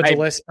 25 words or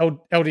less,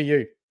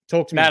 LDU,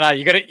 talk to me. No,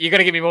 you got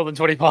to give me more than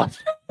 25.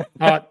 All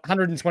right,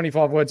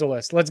 125 words or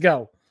less. Let's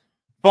go.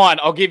 Fine,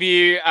 I'll give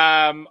you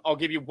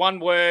one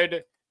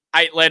word,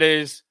 8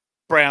 letters,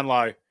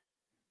 Brownlow.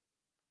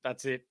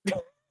 That's it.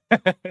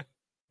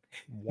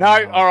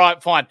 No, all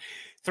right, fine.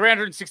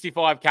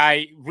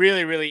 365K,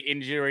 really, really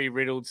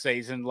injury-riddled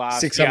season last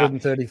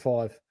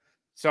 635.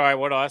 Sorry,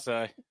 what did I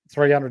say?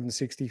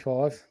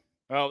 365.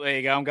 Well, there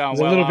you go. I'm going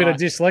There's a little bit of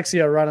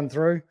dyslexia running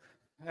through.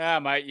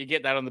 Mate, you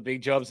get that on the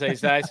big jobs these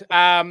days.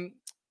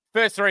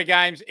 First 3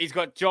 games, he's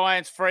got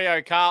Giants,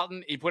 Freo,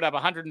 Carlton. He put up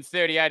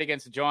 138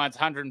 against the Giants,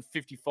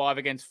 155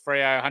 against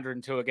Freo,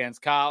 102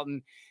 against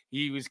Carlton.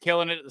 He was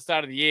killing it at the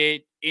start of the year.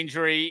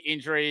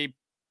 Injury,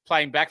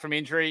 playing back from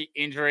injury.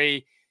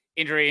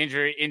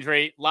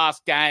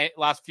 Last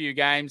few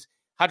games,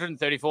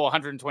 134,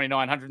 129,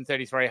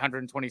 133,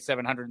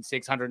 127,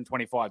 106,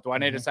 125. Do I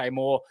need to say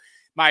more?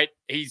 Mate,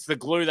 he's the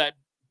glue that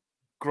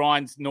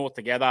grinds North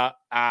together.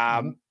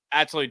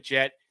 Absolute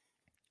jet.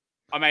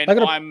 I mean,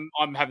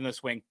 I'm having the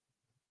swing.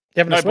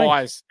 No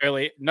buys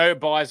early.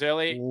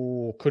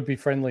 Oh, could be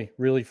friendly,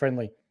 really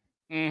friendly.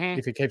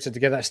 If he keeps it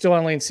together. Still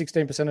only in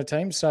 16% of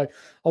teams, so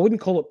I wouldn't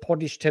call it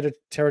poddish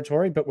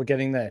territory, but we're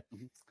getting there.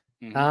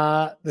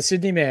 The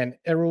Sydney man,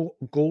 Errol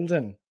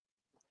Goulden.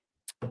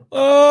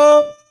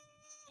 Oh,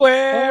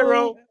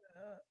 Errol.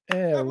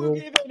 Errol.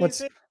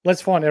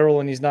 Let's find Errol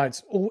in his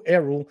notes. Oh,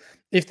 Errol.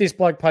 If this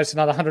bloke posts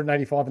another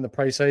 185 in the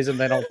preseason,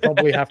 then I'll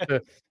probably have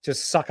to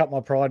just suck up my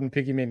pride and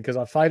pick him in because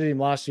I faded him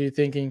last year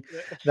thinking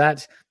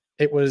that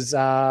it was,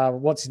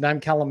 what's his name,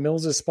 Callum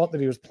Mills' spot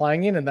that he was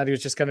playing in and that he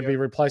was just going to be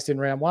replaced in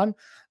round 1.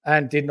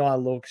 And didn't I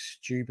look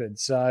stupid?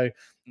 So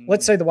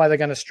let's see the way they're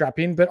going to strap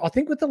in. But I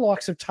think with the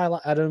likes of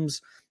Taylor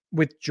Adams,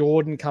 with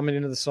Jordan coming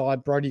into the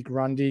side, Brodie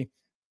Grundy,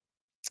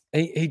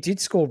 he did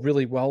score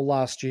really well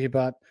last year,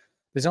 but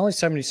there's only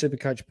so many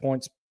Supercoach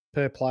points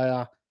per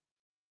player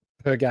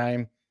per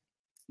game.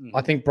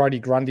 I think Brodie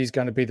Grundy is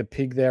going to be the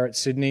pig there at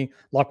Sydney,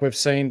 like we've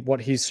seen what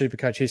his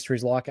Supercoach history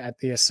is like at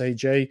the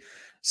SCG.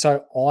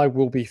 So I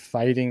will be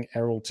fading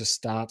Errol to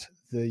start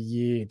the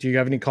year. Do you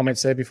have any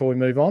comments there before we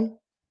move on?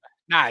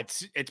 No,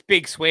 it's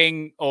big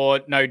swing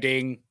or no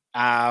ding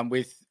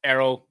with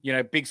Errol.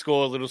 Big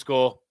score, little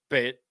score.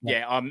 But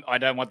I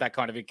don't want that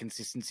kind of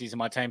inconsistencies in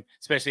my team,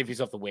 especially if he's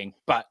off the wing.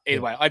 But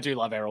either way, I do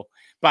love Errol.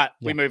 But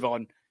we move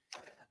on.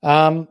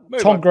 Tom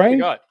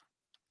Green.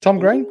 Tom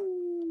Green.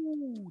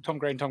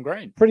 Tom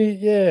Green. Pretty,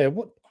 yeah.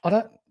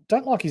 I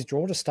don't like his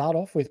draw to start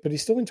off with, but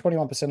he's still in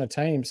 21% of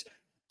teams.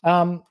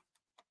 I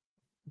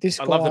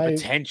love the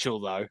potential,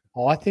 though.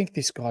 I think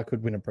this guy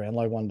could win a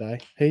Brownlow one day.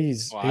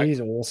 He's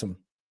awesome.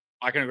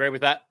 I can agree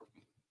with that.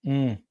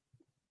 He's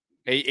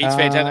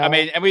fantastic. I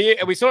mean, and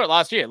we saw it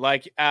last year.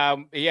 Like,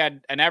 he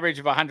had an average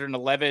of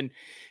 111.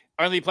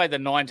 Only played the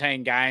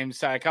 19 games,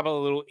 so a couple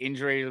of little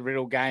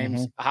injury-riddled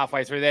games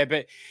halfway through there.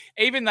 But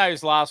even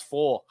those last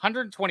 4,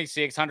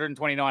 126,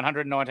 129,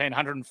 119,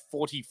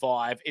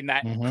 145 in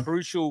that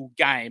crucial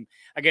game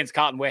against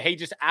Carlton where he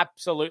just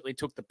absolutely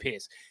took the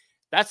piss.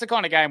 That's the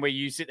kind of game where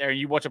you sit there and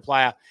you watch a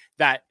player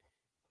that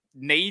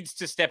needs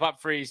to step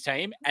up for his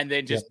team and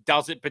then just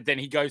does it, but then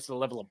he goes to the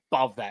level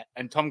above that.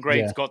 And Tom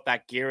Green's got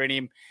that gear in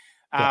him.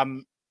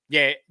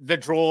 The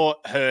draw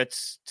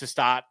hurts to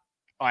start.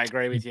 I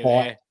agree with you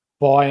there.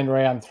 Buy in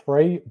round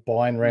 3,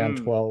 buy in round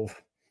 12.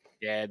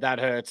 Yeah, that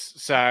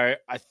hurts. So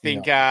I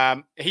think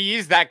he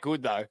is that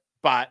good, though.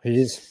 But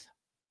he is.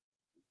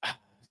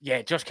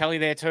 Yeah, Josh Kelly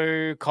there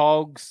too.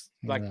 Cogs,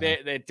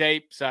 they're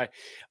deep. So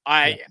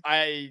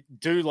I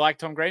do like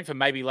Tom Green for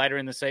maybe later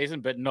in the season,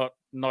 but not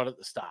at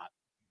the start.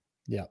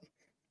 Yeah.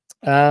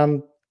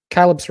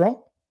 Caleb Strong.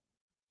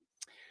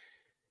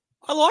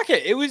 I like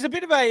it. It was a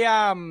bit of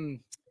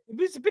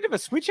a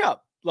switch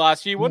up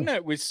last year, wasn't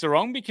it, with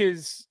Sarong,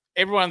 because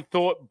everyone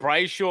thought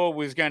Brayshaw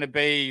was going to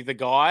be the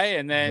guy,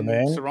 and then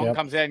Sarong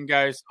comes out and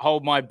goes,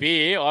 "Hold my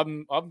beer!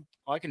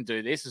 I can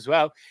do this as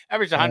well."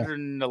 Averaged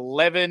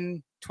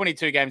 111,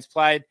 22 games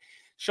played,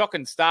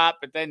 shocking start,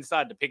 but then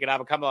started to pick it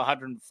up. A couple of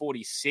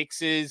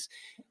 146s,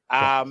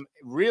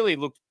 really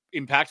looked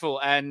impactful,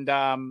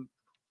 and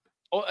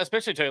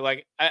especially too,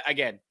 like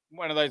again,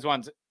 one of those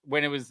ones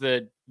when it was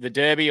the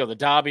derby or the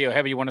derby or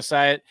however you want to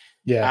say it.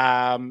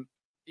 Yeah,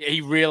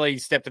 he really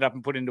stepped it up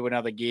and put into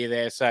another gear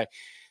there. So.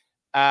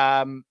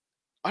 I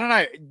don't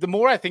know. The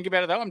more I think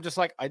about it, though, I'm just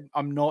like,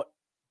 I'm not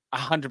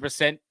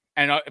 100%.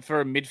 And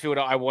for a midfielder,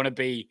 I want to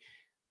be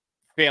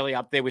fairly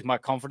up there with my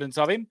confidence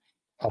of him.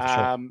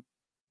 Sure.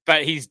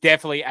 But he's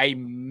definitely a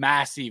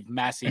massive,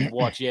 massive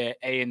watch. Yeah,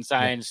 Ian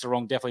saying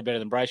Sarong definitely better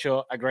than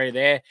Brayshaw. Agree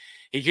there.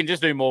 He can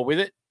just do more with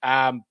it.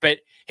 But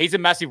he's a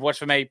massive watch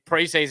for me.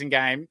 Preseason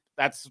game,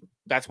 that's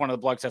one of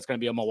the blokes that's going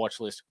to be on my watch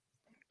list.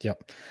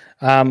 Yep.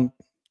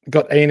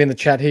 Got Ian in the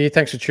chat here.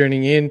 Thanks for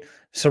tuning in.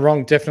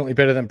 Sarong definitely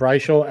better than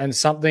Brayshaw, and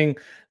something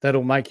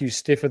that'll make you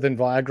stiffer than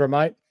Viagra,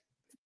 mate.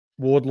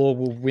 Wardlaw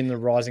will win the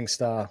Rising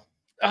Star.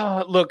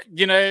 Look,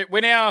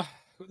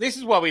 this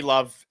is why we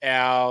love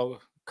our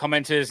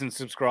commenters and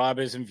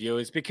subscribers and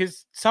viewers,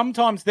 because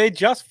sometimes they're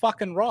just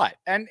fucking right.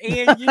 And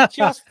Ian, you're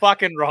just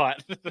fucking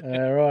right.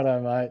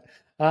 Righto, mate.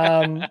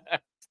 I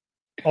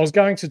was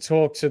going to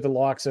talk to the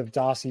likes of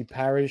Darcy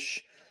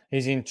Parish.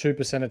 He's in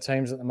 2% of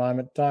teams at the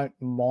moment. Don't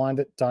mind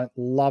it. Don't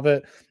love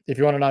it. If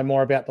you want to know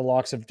more about the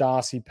likes of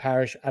Darcy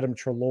Parish, Adam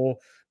Treloar,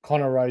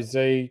 Connor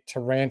Rozee,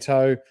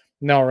 Taranto,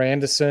 Noah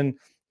Anderson,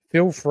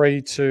 feel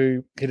free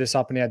to hit us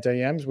up in our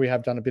DMs. We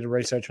have done a bit of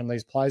research on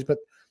these players, but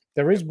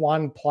there is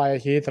one player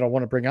here that I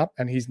want to bring up,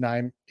 and his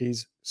name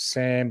is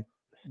Sam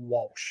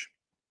Walsh.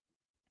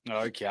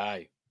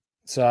 Okay.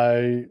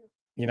 So,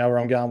 you know where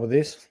I'm going with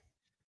this?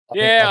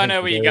 I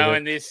know where you're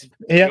going this.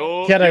 He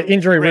had an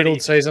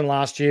injury-riddled season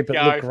last year, but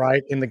Go. looked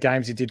great in the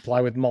games he did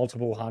play with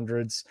multiple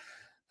hundreds.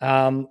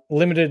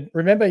 Limited.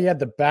 Remember, he had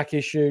the back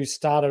issue,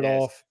 started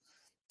off,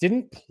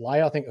 didn't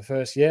play, I think, the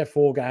first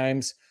 4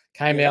 games,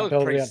 came out,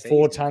 belted out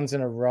 4 tons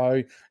in a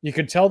row. You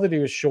could tell that he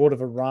was short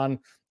of a run.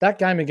 That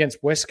game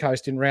against West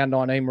Coast in round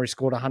 19 where he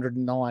scored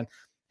 109,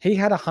 he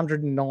had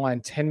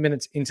 109 10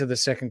 minutes into the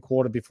second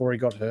quarter before he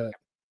got hurt.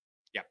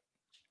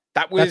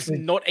 That was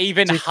not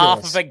even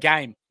half of a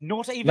game.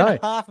 Not even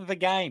half of a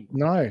game.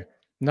 No.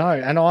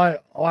 And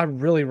I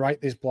really rate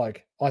this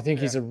bloke. I think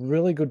he's a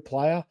really good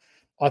player.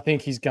 I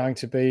think he's going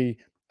to be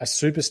a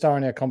superstar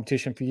in our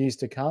competition for years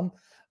to come.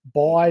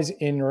 Buys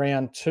in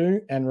round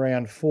 2 and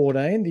round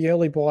 14. The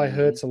early buy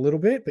hurts a little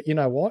bit, but you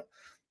know what?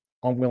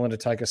 I'm willing to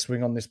take a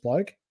swing on this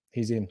bloke.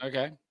 He's in.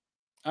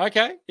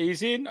 Okay.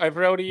 He's in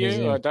over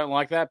LDU. I don't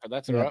like that, but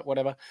that's all right.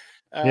 Whatever.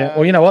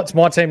 Well, you know what? It's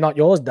my team, not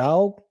yours,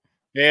 dog.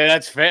 Yeah,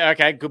 that's fair.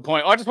 Okay, good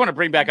point. I just want to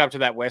bring back up to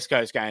that West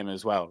Coast game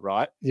as well,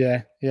 right?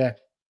 Yeah.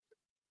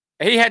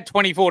 He had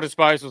 24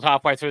 disposals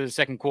halfway through the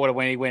second quarter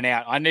when he went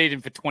out. I needed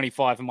him for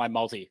 25 in my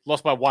multi.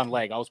 Lost by 1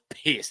 leg. I was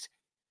pissed.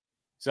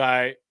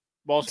 So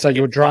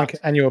you were drunk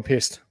and you were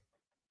pissed?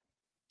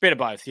 Bit of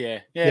both,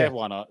 yeah.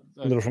 Why not?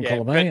 A little from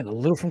column A and a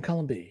little from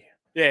column B.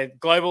 Yeah,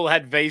 Global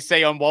had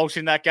VC on Walsh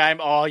in that game.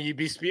 Oh, you'd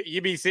be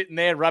sitting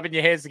there rubbing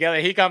your hands together.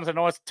 Here comes a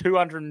nice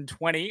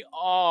 220.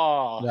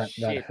 Oh, that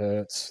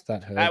hurts.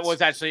 That hurts.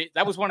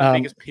 That was one of the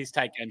biggest piss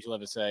take games you'll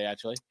ever see.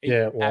 Actually,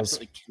 it was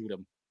absolutely killed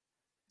him.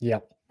 Yeah.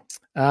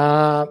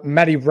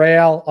 Matty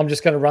Rowell. I'm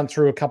just going to run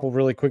through a couple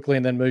really quickly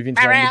and then move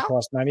into our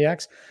mid-price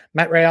maniacs.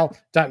 Matt Rowell,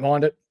 don't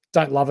mind it,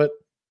 don't love it.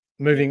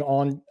 Moving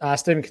on.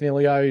 Stephen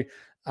Canelio,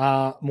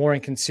 more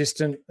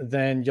inconsistent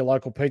than your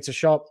local pizza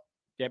shop.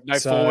 Yep, no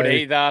forward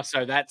either,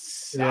 so that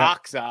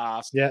sucks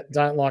ass. Yeah,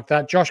 don't like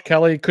that. Josh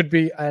Kelly could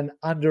be an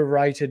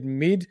underrated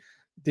mid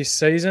this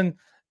season.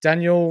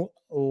 Daniel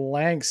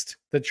Langst,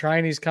 the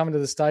train is coming to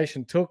the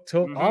station. Took.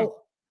 Mm-hmm.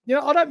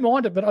 I don't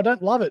mind it, but I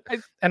don't love it.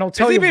 And I'll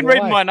tell you why. Has he been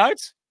reading my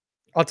notes?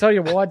 I'll tell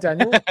you why,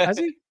 Daniel. Has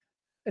he?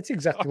 That's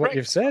exactly what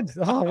you've said.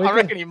 I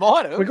reckon he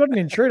might have. We got an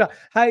intruder.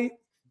 Hey,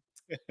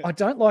 I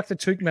don't like the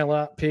Touk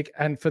Miller pick,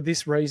 and for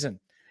this reason.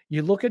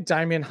 You look at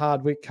Damien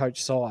Hardwick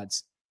coach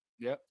sides.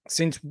 Yep.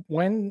 Since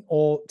when,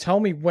 or tell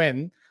me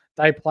when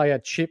they play a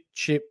chip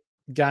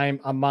game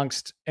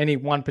amongst any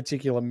one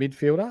particular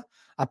midfielder,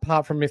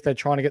 apart from if they're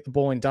trying to get the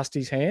ball in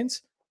Dusty's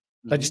hands.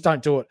 They just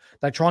don't do it.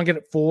 They try and get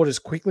it forward as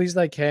quickly as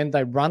they can.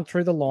 They run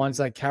through the lines.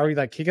 They carry.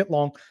 They kick it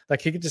long. They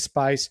kick it to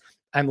space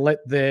and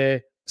let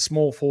their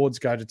small forwards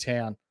go to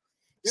town.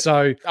 Yep.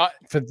 So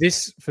for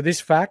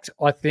this fact,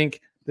 I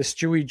think the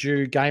Stewie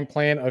Jew game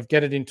plan of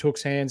get it in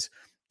Took's hands,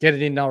 get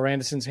it in Noah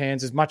Anderson's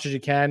hands as much as you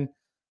can,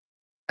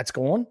 it's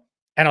gone.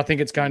 And I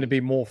think it's going to be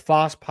more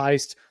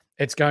fast-paced.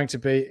 It's going to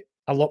be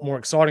a lot more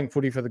exciting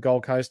footy for the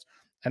Gold Coast.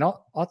 And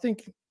I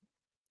think,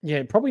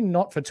 probably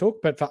not for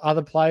Took, but for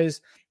other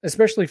players,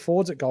 especially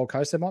forwards at Gold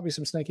Coast, there might be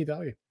some sneaky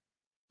value.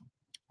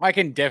 I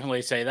can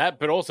definitely see that.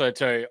 But also,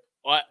 too,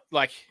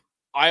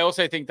 I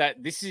also think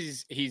that this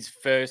is his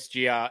first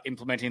year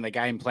implementing the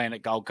game plan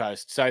at Gold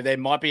Coast. So there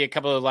might be a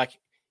couple of,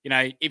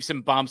 ifs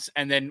and bumps.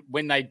 And then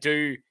when they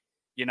do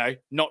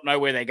not know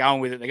where they're going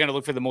with it, they're going to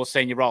look for the more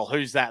senior role.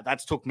 Who's that?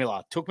 That's Touk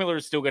Miller. Touk Miller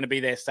is still going to be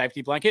their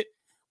safety blanket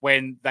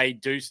when they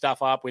do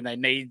stuff up, when they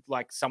need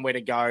somewhere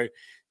to go,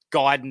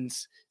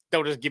 guidance.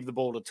 They'll just give the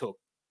ball to Touk.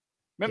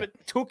 Remember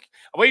Touk?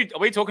 Are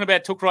we talking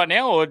about Touk right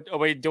now, or are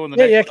we doing the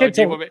next? Yeah, keep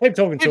talking. Keep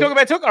talking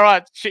about Touk. All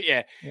right, shit,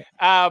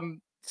 yeah.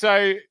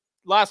 So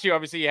last year,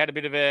 obviously, you had a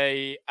bit of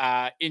a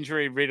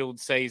injury-riddled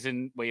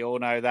season. We all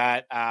know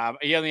that.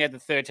 He only had the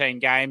 13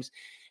 games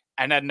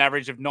and had an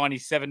average of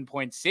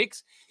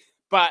 97.6.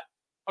 But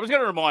I was going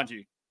to remind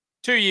you,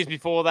 2 years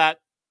before that,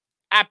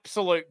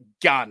 absolute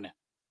gun.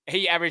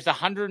 He averaged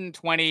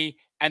 120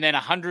 and then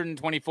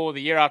 124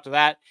 the year after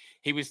that.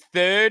 He was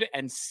 3rd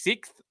and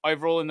 6th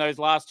overall in those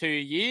last 2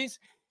 years.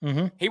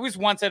 Mm-hmm. He was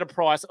once at a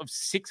price of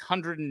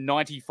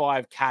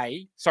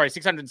 695K. Sorry,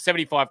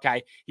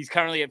 675K. He's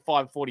currently at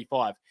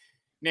 545.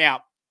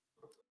 Now,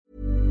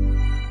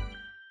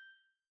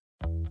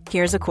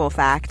 Here's a cool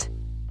fact.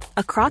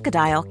 A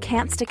crocodile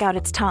can't stick out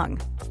its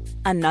tongue.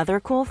 Another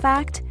cool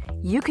fact,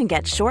 you can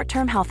get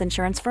short-term health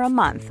insurance for a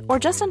month or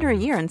just under a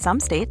year in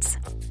some states.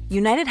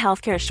 United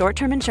Healthcare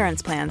short-term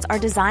insurance plans are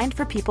designed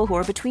for people who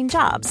are between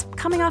jobs,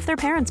 coming off their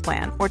parents'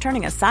 plan, or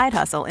turning a side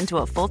hustle into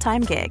a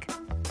full-time gig.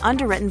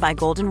 Underwritten by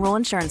Golden Rule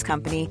Insurance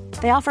Company,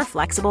 they offer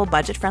flexible,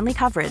 budget-friendly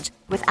coverage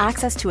with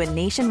access to a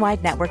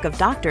nationwide network of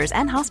doctors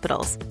and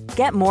hospitals.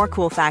 Get more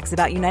cool facts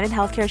about United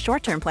Healthcare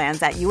short-term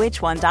plans at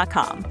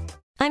uh1.com.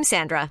 I'm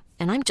Sandra,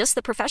 and I'm just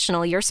the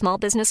professional your small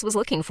business was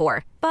looking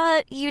for.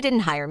 But you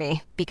didn't hire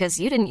me because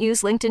you didn't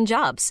use LinkedIn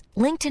Jobs.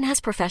 LinkedIn has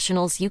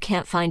professionals you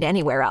can't find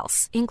anywhere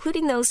else,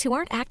 including those who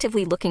aren't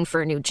actively looking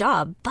for a new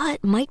job,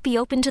 but might be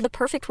open to the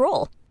perfect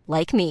role,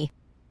 like me.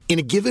 In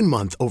a given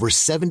month, over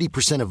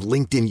 70% of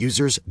LinkedIn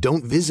users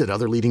don't visit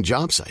other leading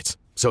job sites.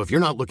 So if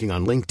you're not looking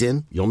on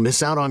LinkedIn, you'll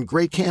miss out on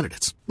great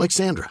candidates like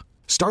Sandra.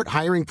 Start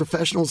hiring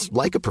professionals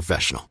like a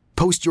professional.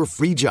 Post your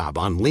free job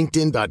on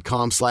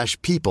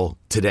linkedin.com/people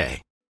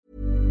today.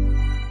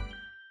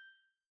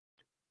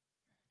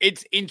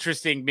 it's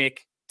interesting, Mick,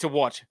 to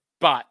watch.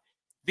 But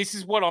this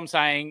is what I'm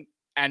saying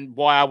and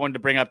why I wanted to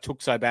bring up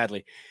Took so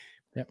badly.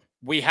 Yep.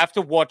 We have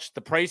to watch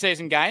the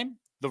preseason game,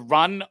 the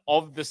run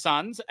of the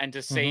Suns, and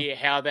to see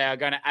how they are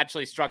going to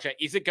actually structure.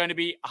 Is it going to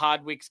be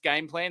Hardwick's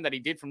game plan that he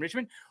did from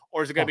Richmond,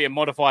 or is it going to be a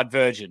modified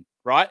version,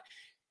 right?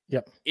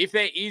 Yep. If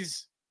there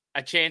is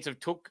a chance of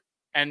Took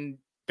and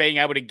being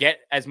able to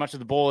get as much of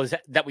the ball as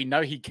that we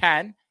know he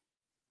can,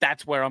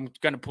 that's where I'm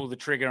going to pull the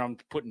trigger. I'm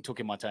putting Took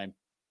in my team.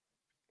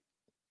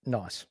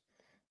 Nice.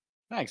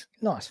 Thanks.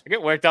 Nice. I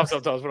get worked up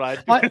sometimes when I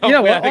you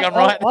know what? I think I'm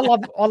right.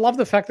 I love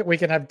the fact that we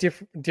can have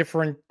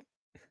different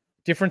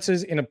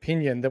differences in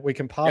opinion that we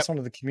can pass on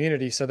to the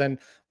community. So then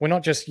we're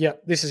not just,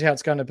 this is how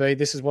it's going to be.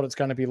 This is what it's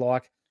going to be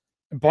like.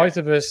 Both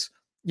of us,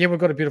 we've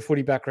got a bit of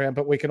footy background,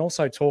 but we can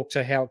also talk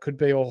to how it could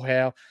be or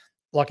how,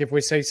 like if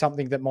we see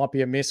something that might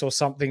be amiss or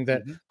something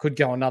that could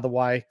go another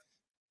way,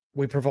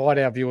 we provide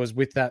our viewers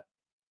with that,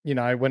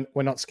 when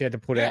we're not scared to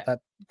put out that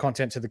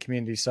content to the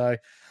community. So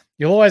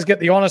you'll always get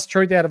the honest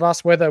truth out of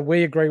us, whether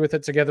we agree with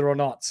it together or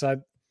not. So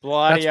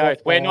bloody oath.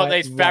 We're not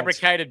these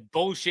fabricated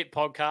bullshit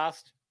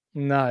podcasts.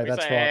 No,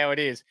 that's right. How it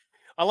is.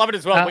 I love it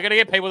as well. We're going to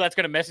get people that's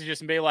going to message us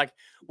and be like,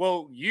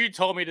 well, you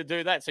told me to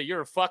do that, so you're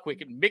a fuckwit.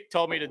 And Mick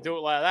told me to do it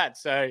like that,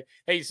 so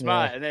he's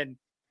smart. And then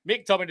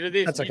Mick told me to do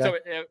this. That's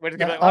okay. We're going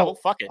to be like, well,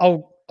 fuck it.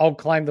 I'll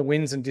claim the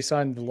wins and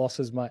disown the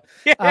losses, mate.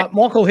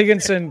 Michael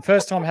Higginson,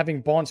 first time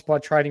having Bonts by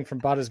trading from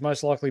Butters.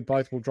 Most likely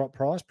both will drop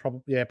price.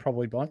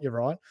 Probably Bont. You're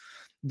right.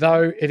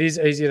 Though it is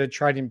easier to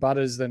trade in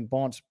Butters than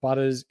Bonts.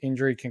 Butters,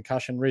 injury,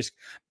 concussion risk.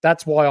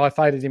 That's why I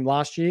faded him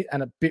last year,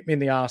 and it bit me in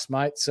the ass,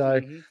 mate.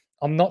 So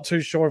I'm not too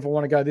sure if I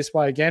want to go this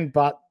way again,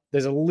 but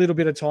there's a little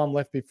bit of time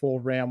left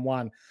before round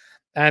one.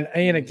 And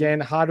Ian, again,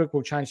 Hardwick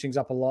will change things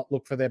up a lot.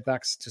 Look for their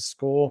backs to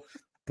score.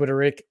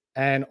 Butterick,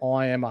 and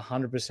I am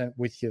 100%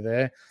 with you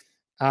there.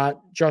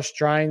 Josh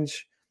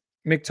Strange,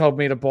 Mick told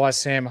me to buy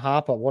Sam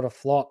Harper. What a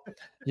flop.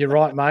 You're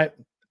right, mate.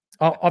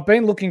 I've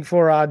been looking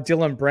for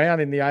Dylan Brown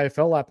in the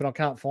AFL app, and I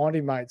can't find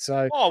him, mate.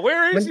 So,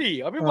 where is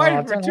he? I've been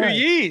waiting for 2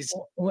 years.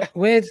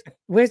 Where's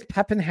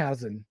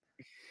Pappenhausen?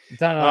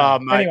 Don't know. Oh,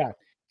 mate. Anyway,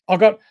 I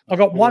got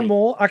one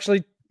more.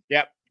 Actually,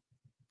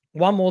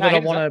 one more that I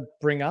want to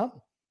bring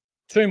up.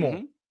 Two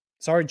more.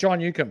 Sorry, John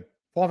Newcomb,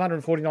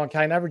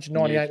 549K, an average of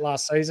 98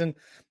 last season.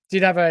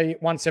 Did have a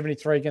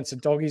 173 against the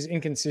Doggies,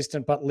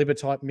 inconsistent, but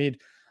Liber-type mid.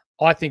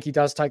 I think he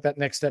does take that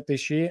next step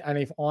this year. And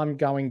if I'm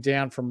going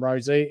down from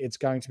Rosie, it's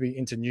going to be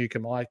into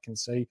Newcomb. I can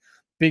see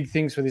big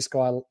things for this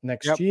guy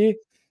next year.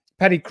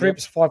 Paddy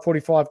Cripps,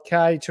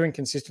 545K, too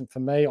inconsistent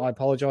for me. I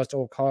apologise to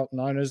all Carlton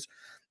owners,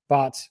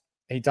 but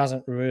he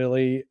doesn't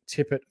really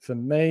tip it for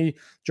me.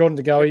 Jordan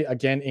De Goey,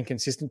 again,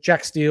 inconsistent.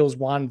 Jack Steele's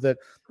one that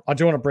I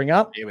do want to bring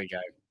up. Here we go.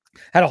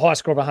 Had a high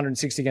score of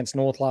 160 against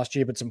North last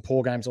year, but some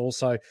poor games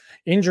also.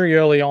 Injury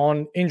early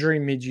on, injury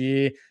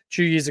mid-year.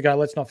 2 years ago,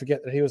 let's not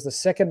forget that he was the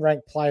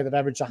second-ranked player that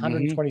averaged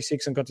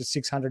 126 and got to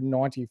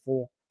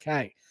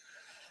 694K.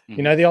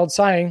 You know the old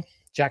saying,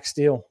 Jack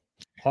Steele,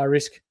 high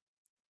risk,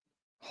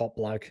 hot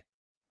bloke.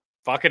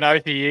 Fucking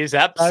oath he is,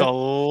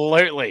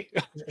 absolutely.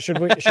 Should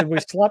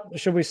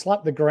we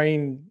slap the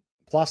green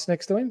plus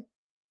next to him?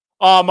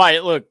 Oh,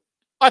 mate, look,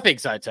 I think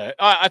so too.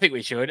 I think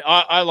we should.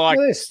 I like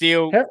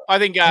Steele. I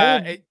think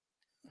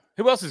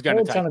who else is going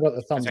to take? Harold Son got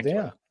the thumbs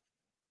down.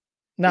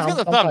 No, he's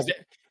got the thumbs down.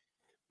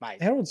 Mate,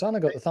 Harold Son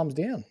got the thumbs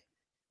down.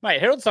 Mate,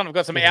 Harold Son have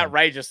got some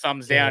outrageous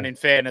thumbs down. In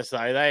fairness,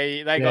 though,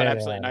 they got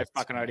absolutely no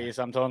fucking idea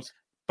sometimes.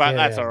 But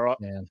that's all right.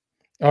 Yeah.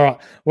 All right,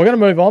 we're going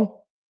to move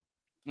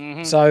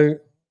on. So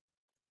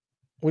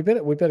we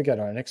better go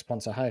to our next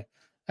sponsor. Hey,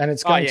 and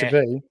it's going to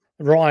be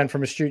Ryan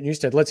from Astute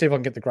Newstead. Let's see if I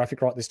can get the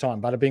graphic right this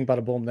time. Bada bing,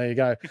 bada boom. There you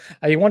go.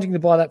 Are you wanting to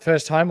buy that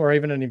first home or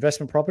even an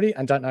investment property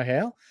and don't know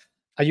how?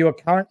 Are you a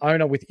current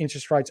owner with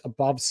interest rates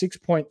above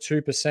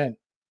 6.2%?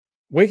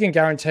 We can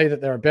guarantee that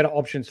there are better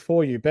options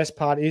for you. Best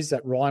part is that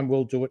Ryan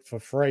will do it for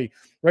free.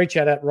 Reach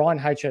out at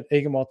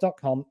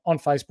ryanh@eaglemoth.com on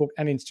Facebook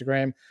and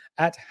Instagram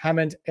at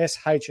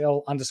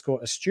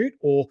HammondSHL_astute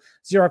or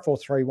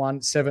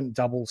 0431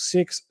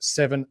 766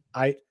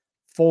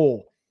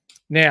 784.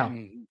 Now,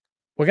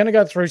 we're going to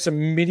go through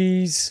some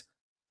middies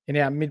in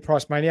our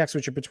mid-price maniacs,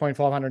 which are between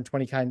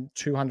 520K and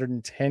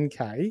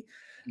 210K.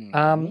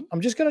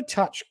 I'm just going to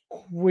touch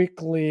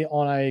quickly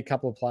on a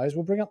couple of players.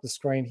 We'll bring up the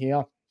screen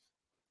here.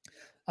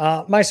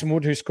 Mason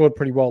Wood, who scored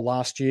pretty well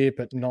last year,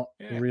 but not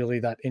really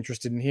that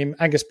interested in him.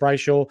 Angus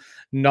Brayshaw,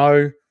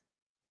 no,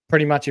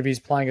 pretty much if he's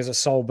playing as a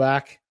sole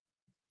back.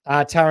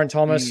 Taron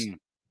Thomas,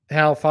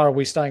 how far are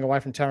we staying away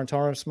from Taron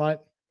Thomas, mate?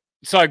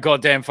 So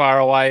goddamn far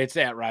away. It's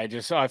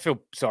outrageous. I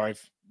feel sorry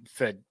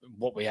for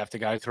what we have to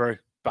go through,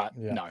 but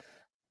no.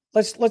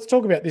 Let's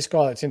talk about this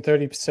guy that's in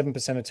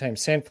 37% of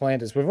teams, Sam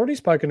Flanders. We've already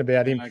spoken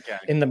about him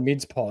in the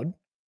mids pod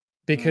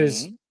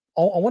because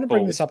I want to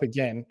bring this up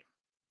again.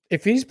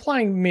 If he's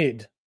playing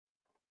mid,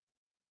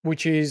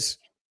 which is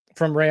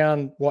from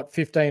round,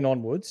 15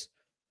 onwards,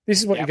 this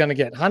is what you're going to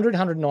get. 100,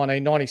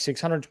 119,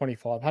 96,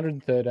 125,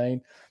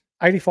 113,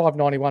 85,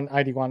 91,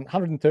 81,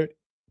 130,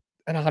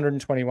 and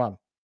 121,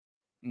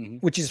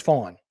 which is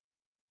fine.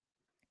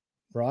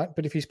 Right?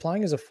 But if he's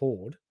playing as a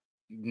forward,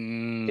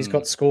 he's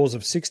got scores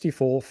of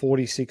 64,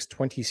 46,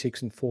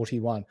 26, and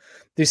 41.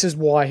 This is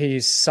why he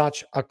is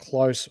such a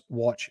close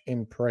watch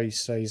in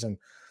pre-season.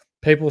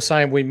 People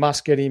saying we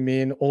must get him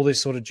in, all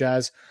this sort of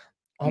jazz.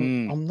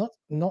 I'm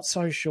not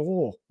so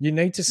sure. You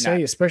need to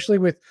see, especially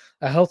with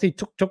a healthy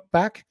tuk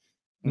back,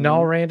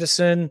 Noah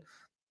Anderson,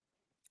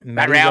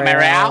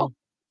 Marau.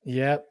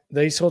 Yeah,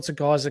 these sorts of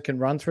guys that can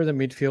run through the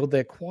midfield.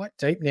 They're quite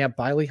deep. Now,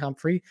 Bailey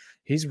Humphrey,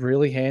 he's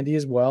really handy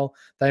as well.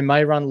 They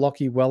may run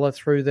Lockie Weller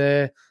through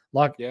there.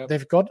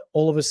 They've got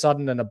all of a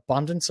sudden an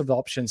abundance of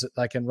options that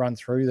they can run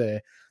through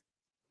there.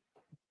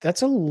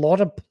 That's a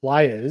lot of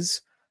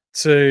players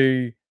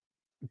to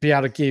be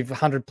able to give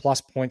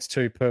 100+ points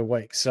to per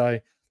week. So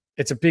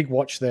it's a big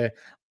watch there.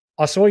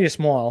 I saw you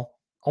smile.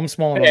 I'm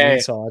smiling on the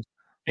inside.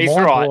 He's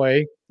My right.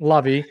 boy,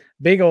 Lovey,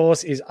 Big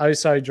Horse is oh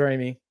so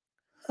dreamy.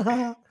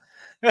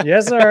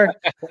 Yes, sir.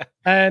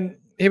 And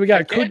here we go.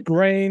 Okay. Could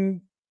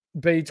Green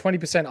be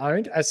 20%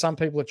 owned, as some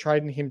people are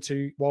trading him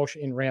to Walsh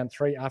in round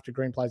 3 after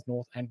Green plays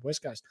North and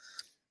West Coast?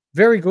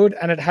 Very good,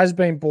 and it has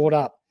been brought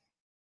up.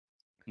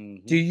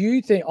 Do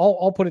you think,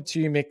 I'll put it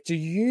to you, Mick, do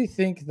you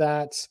think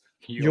that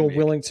you're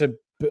willing to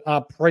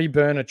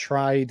pre-burn a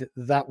trade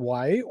that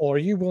way, or are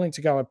you willing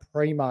to go a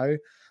primo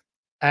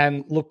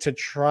and look to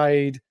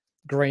trade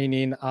Green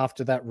in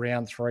after that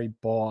round 3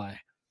 bye?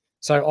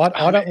 So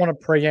I don't want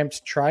to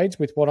preempt trades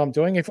with what I'm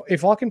doing.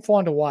 If I can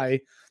find a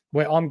way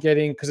where I'm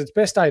getting, because it's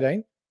best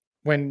 18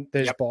 when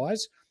there's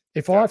buys,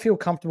 if I feel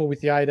comfortable with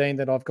the 18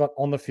 that I've got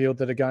on the field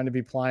that are going to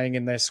be playing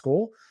in their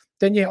score,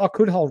 then I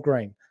could hold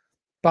Green.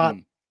 But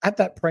at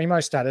that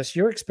primo status,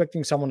 you're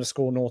expecting someone to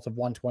score north of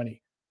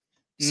 120.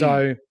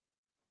 So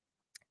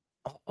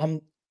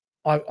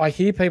I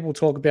hear people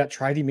talk about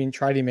trade him in,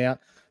 trade him out,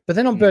 but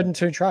then I'm burdened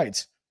 2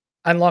 trades.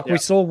 And we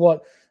saw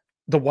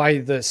the way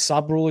the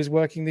sub rule is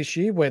working this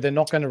year, where they're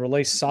not going to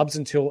release subs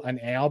until an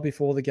hour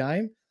before the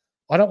game.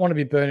 I don't want to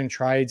be burning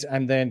trades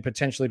and then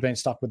potentially being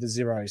stuck with a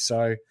 0.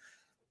 So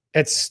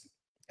it's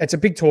a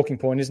big talking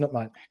point, isn't it,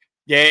 mate?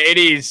 Yeah, it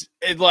is.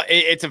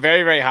 It's a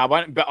very, very hard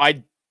one. But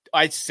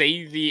I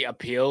see the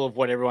appeal of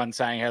what everyone's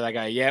saying, how they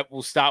go,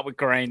 we'll start with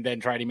Green, then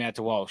trade him out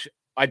to Walsh.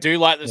 I do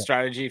like the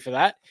strategy for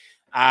that.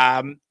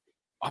 I'm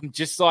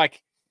just I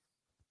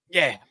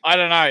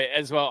don't know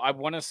as well. I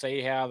want to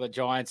see how the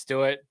Giants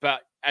do it.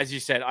 But as you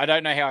said, I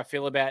don't know how I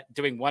feel about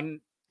doing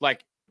one,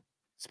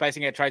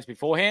 spacing out trades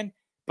beforehand.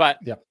 But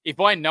if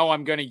I know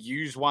I'm going to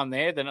use one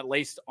there, then at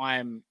least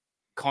I'm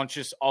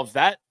conscious of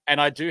that.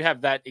 And I do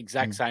have that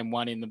exact same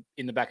one in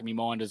the back of my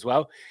mind as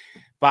well.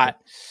 But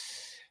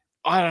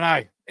I don't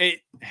know.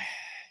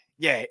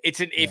 It's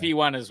an iffy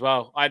one as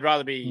well. I'd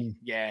rather be,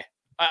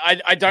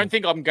 I don't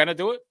think I'm going to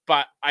do it,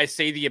 but I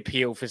see the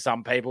appeal for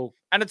some people.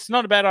 And it's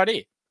not a bad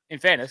idea, in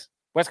fairness.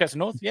 West Coast and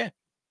North,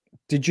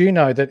 Did you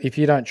know that if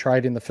you don't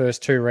trade in the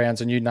first 2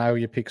 rounds and you nail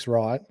your picks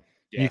right,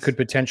 you could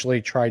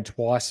potentially trade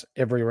twice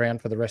every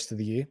round for the rest of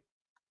the year?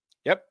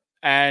 Yep.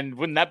 And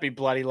wouldn't that be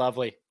bloody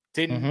lovely?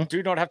 Do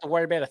not have to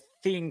worry about a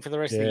thing for the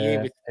rest of the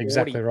year. With 40.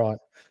 Exactly right.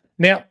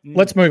 Now,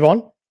 let's move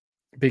on,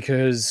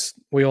 because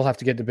we all have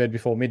to get to bed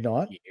before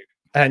midnight.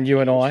 And you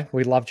and I,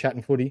 we love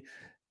chatting footy.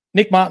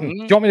 Nick Martin, do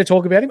you want me to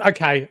talk about him?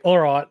 Okay, all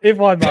right,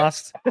 if I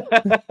must. No,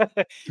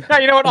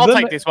 you know what? I'll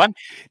take this one.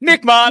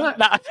 Nick Martin.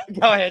 No,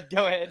 go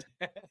ahead.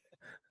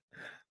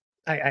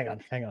 Hang on.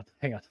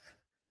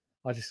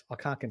 I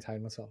can't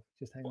contain myself.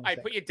 Just hang on. Hey,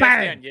 put your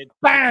desk down. Your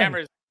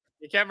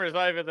camera's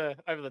over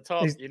the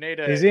top. You need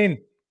a. He's in.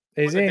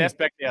 He's in. Desk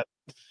back down.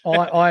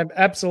 I'm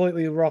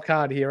absolutely rock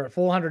hard here at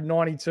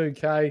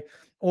 492K.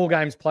 All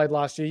games played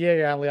last year. Yeah,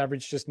 he only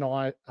averaged just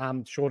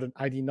short of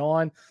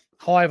 89.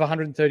 High of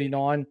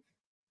 139.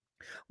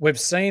 We've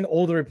seen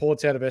all the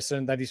reports out of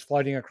Essendon that he's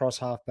floating across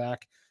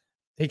halfback.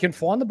 He can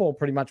find the ball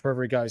pretty much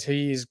wherever he goes.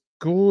 He is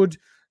good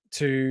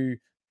to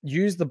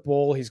use the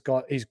ball. He's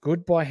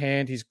good by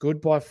hand. He's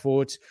good by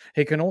foot.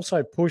 He can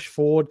also push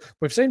forward.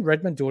 We've seen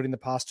Redmond do it in the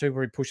past too,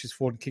 where he pushes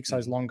forward and kicks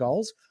those long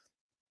goals.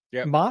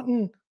 Yeah.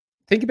 Martin,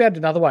 think about it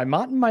another way.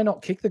 Martin may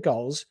not kick the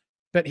goals,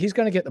 but he's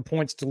going to get the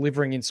points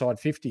delivering inside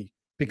 50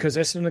 because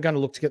Essendon are going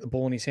to look to get the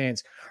ball in his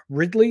hands.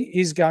 Ridley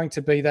is going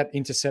to be that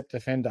intercept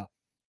defender.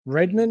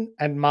 Redmond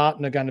and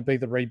Martin are going to be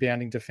the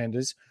rebounding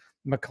defenders.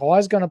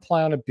 Mackay's going to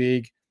play on a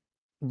big.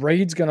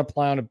 Reed's going to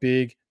play on a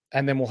big.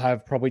 And then we'll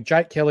have probably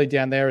Jake Kelly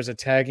down there as a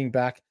tagging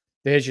back.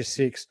 There's your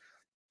 6.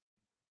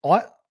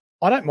 I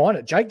don't mind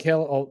it. Jake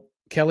Kelly, or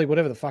Kelly,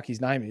 whatever the fuck his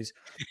name is,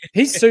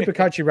 he's super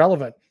coach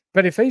irrelevant.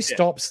 But if he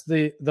stops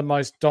the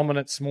most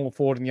dominant small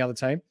forward in the other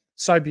team,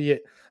 so be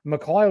it.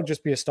 Mackay will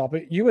just be a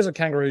stopper. You as a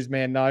Kangaroos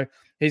man know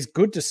he's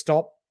good to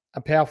stop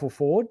a powerful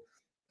forward,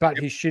 but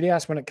he's shit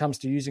ass when it comes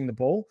to using the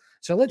ball.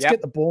 So let's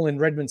get the ball in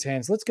Redmond's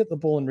hands. Let's get the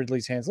ball in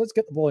Ridley's hands. Let's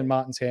get the ball in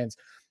Martin's hands.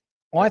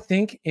 I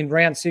think in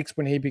round 6,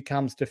 when he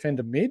becomes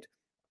defender mid,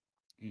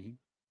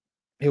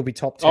 he'll be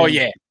top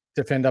 10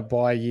 defender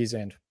by year's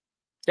end.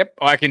 Yep,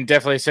 I can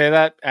definitely say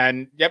that.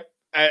 And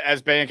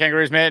as being a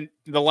Kangaroos man,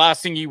 the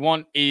last thing you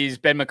want is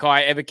Ben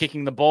Mackay ever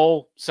kicking the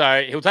ball.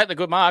 So he'll take the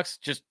good marks.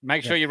 Just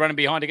make sure you're running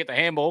behind to get the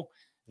handball.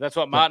 That's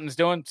what Martin's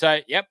doing. So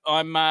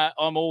I'm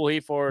all here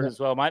for it as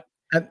well, mate.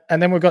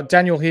 And then we've got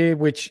Daniel here,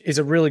 which is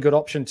a really good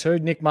option too.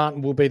 Nick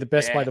Martin will be the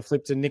best way to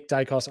flip to Nick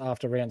Dacos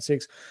after round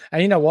 6.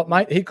 And you know what,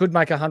 mate? He could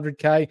make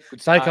 100K.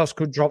 Dacos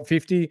could drop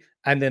 50,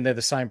 and then they're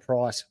the same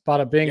price.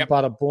 Bada bing,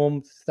 bada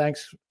boom.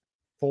 Thanks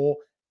for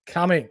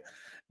coming.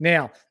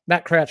 Now,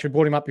 Matt Crouch, we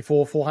brought him up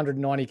before,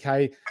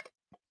 490K.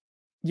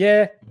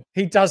 Yeah,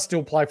 he does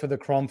still play for the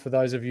Crom, for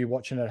those of you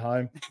watching at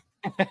home.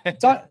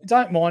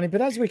 Don't mind him,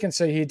 but as we can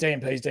see here,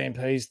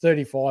 DMPs,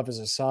 35 as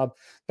a sub.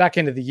 Back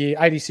end of the year,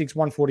 86,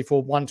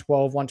 144,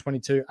 112,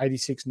 122,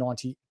 86,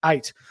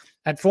 98.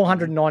 At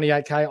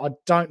 498K, I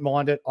don't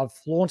mind it. I've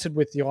flaunted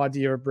with the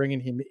idea of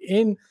bringing him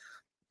in,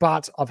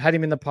 but I've had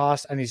him in the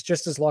past, and he's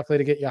just as likely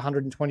to get you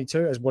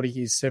 122 as what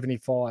he is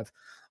 75.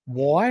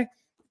 Why?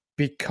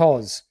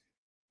 Because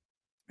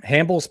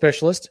handball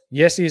specialist,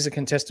 yes, he is a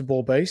contested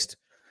ball beast,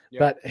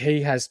 but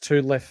he has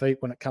 2 left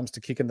feet when it comes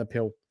to kicking the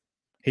pill.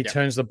 He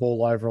turns the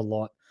ball over a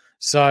lot.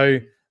 So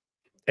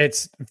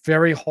it's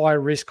very high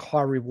risk,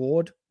 high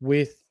reward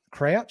with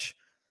Crouch.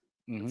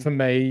 For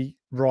me,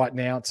 right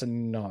now, it's a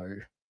no.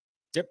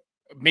 Yep.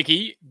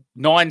 Mickey,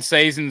 9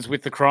 seasons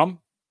with the Crom,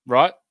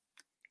 right?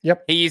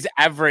 Yep. He's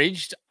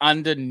averaged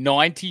under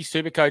 90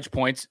 Supercoach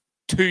points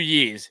 2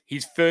 years.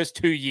 His first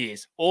 2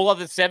 years. All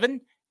other 7,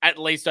 at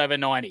least over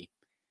 90.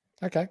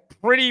 Okay.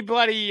 Pretty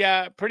bloody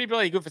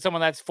good for someone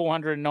that's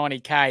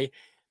 490K.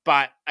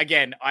 But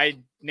again, I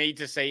need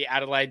to see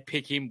Adelaide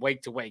pick him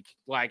week to week.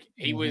 Like,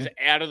 he was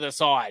out of the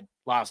side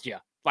last year,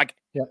 like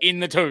in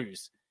the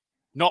 2s,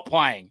 not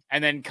playing,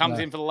 and then comes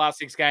in for the last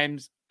 6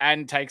 games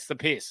and takes the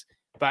piss.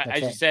 But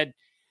as you said,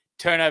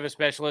 turnover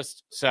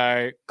specialist.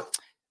 So,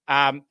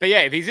 but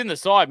yeah, if he's in the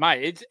side,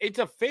 mate, it's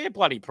a fair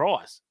bloody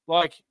price.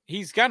 Like,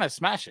 he's going to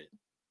smash it.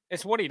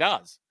 It's what he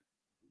does.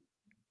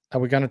 Are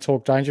we going to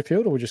talk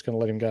Dangerfield, or are we just going to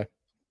let him go?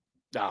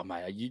 Oh,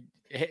 mate,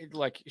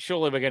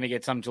 surely we're going to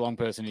get some Geelong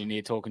person in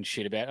here talking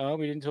shit about,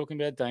 we didn't talk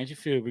about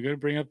Dangerfield. We're going to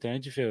bring up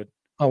Dangerfield.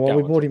 Oh, well,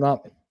 we brought him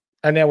up,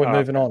 and now we're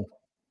moving on.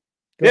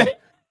 Good.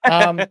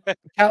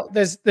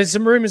 There's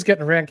some rumours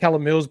getting around.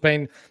 Callum Mills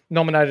being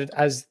nominated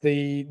as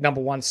the number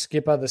 1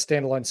 skipper, the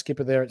standalone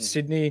skipper there at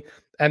Sydney,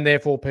 and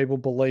therefore people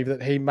believe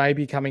that he may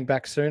be coming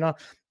back sooner.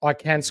 I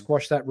can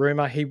squash that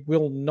rumour. He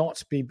will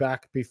not be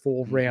back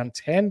before round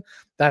 10.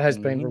 That has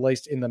been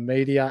released in the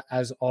media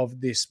as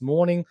of this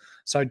morning.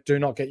 So do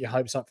not get your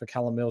hopes up for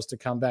Callum Mills to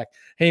come back.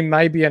 He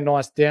may be a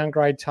nice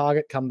downgrade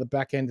target come the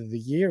back end of the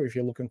year if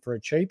you're looking for a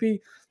cheapie,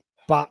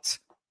 but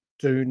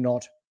do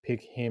not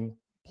pick him,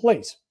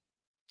 please.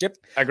 Yep,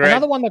 agree.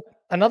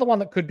 Another one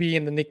that could be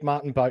in the Nick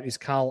Martin boat is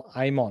Carl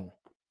Amon.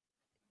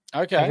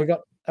 Okay.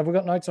 Have we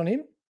got notes on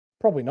him?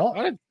 Probably not.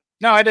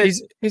 I did.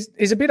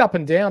 He's a bit up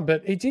and down,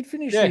 but he did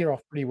finish the year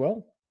off pretty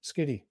well.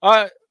 Skiddy.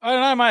 I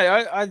don't know, mate.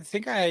 I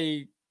think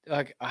I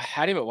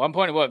had him at one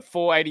point at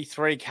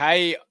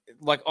 483K,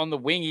 like on the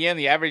wing. He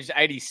only averaged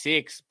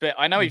 86, but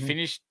I know he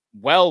finished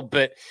well,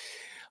 but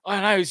I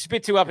don't know, it's a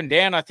bit too up and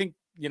down. I think,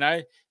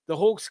 the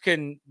Hawks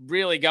can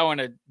really go in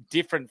a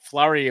different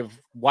flurry of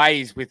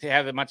ways with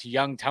how much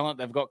young talent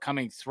they've got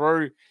coming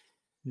through.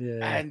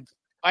 Yeah. And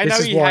I know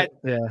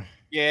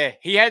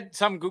he had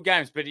some good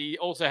games, but he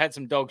also had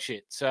some dog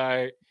shit.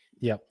 So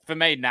for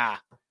me, nah.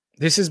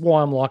 This is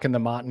why I'm liking the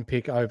Martin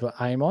pick over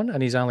Amon,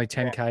 and he's only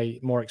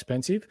 10K more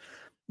expensive.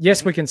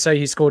 Yes, we can see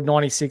he scored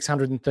 96,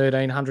 113,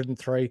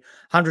 103,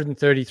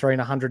 133, and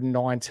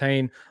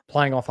 119,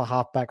 playing off a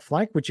halfback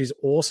flank, which is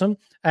awesome.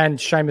 And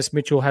Seamus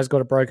Mitchell has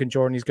got a broken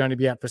jaw and he's going to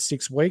be out for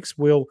 6 weeks,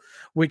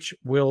 which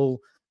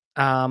will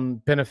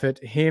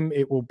benefit him.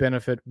 It will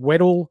benefit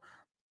Weddle.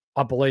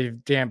 I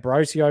believe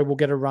D'Ambrosio will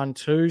get a run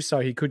too, so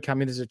he could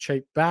come in as a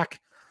cheap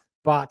back.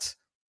 But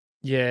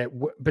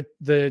but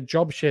the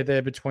job share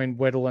there between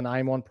Weddle and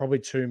Amon, probably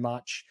too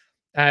much.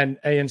 And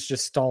Ian's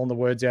just stolen the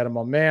words out of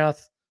my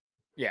mouth.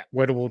 Yeah.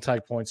 Weddle will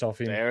take points off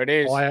him. There it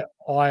is.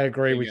 I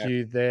agree with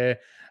you there,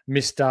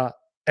 Mr.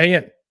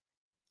 Ian.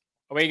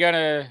 Are we going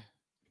to...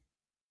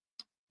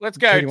 Let's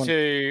go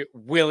to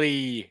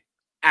Willie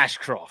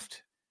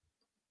Ashcroft.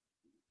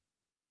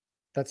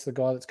 That's the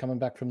guy that's coming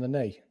back from the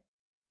knee.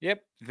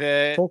 Yep.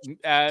 The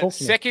talk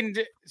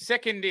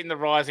second in the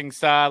Rising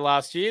Star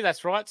last year.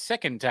 That's right.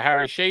 Second to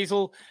Harry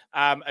Sheasel,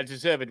 a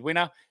deserved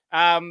winner.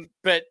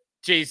 But,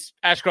 geez,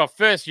 Ashcroft,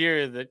 first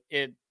year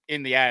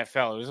in the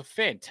AFL. It was a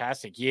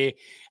fantastic year.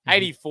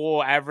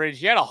 84 average.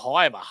 He had a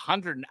high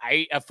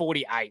of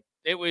 48.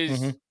 It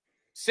was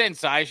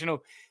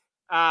sensational.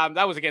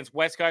 That was against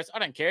West Coast. I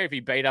don't care if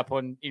he beat up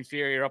on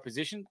inferior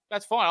opposition.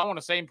 That's fine. I want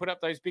to see him put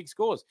up those big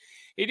scores.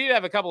 He did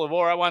have a couple of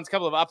all right ones, a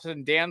couple of ups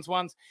and downs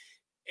ones.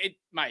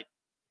 Mate,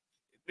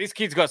 this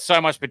kid's got so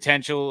much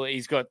potential.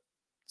 He's got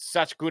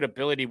such good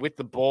ability with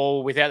the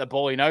ball. Without the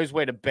ball, he knows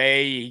where to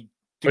be.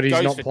 But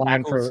he's not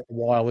playing for a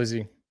while, is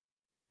he?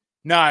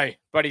 No,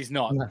 but he's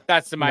not. No.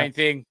 That's the main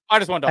thing. I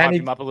just wanted to hype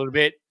him up a little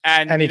bit.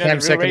 And he came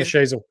second to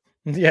Sheasel.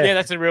 Yeah,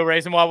 that's the real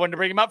reason why I wanted to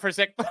bring him up for a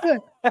sec.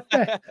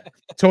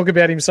 Talk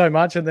about him so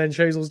much, and then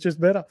Sheasel's just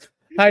better.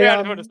 Hey, I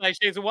just want to say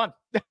Sheasel won.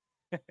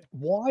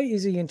 Why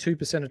is he in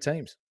 2% of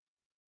teams?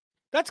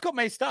 That's got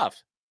me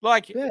stuffed.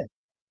 Like,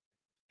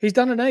 he's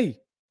done an E.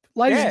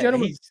 Ladies and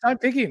gentlemen,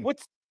 don't pick him.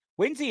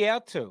 When's he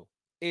out to?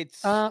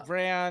 It's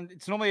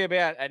it's normally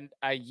about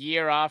a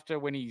year after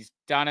when he's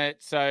done it.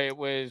 So it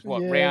was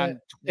round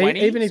 20?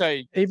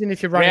 Even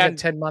if you're running at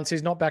 10 months,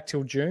 he's not back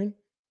till June.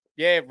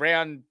 Yeah,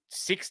 round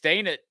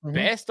 16 at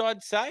best,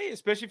 I'd say,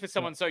 especially for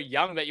someone so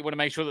young that you want to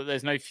make sure that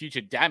there's no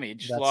future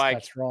damage.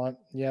 That's right.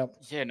 Yeah.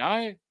 Yeah,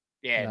 no.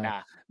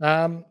 Yeah,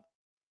 nah.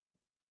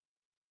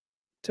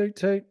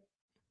 Toot.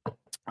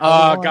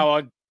 Oh, go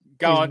on.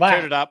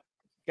 Turn it up.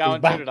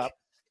 Turn it up.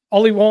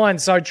 Ollie Wine,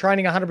 so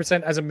training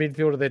 100% as a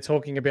midfielder. They're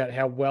talking about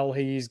how well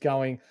he is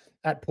going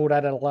at Port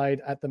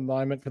Adelaide at the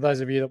moment. For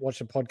those of you that watched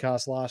the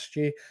podcast last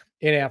year,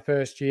 in our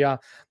first year,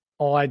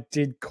 I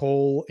did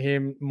call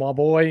him my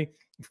boy.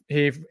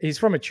 He's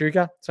from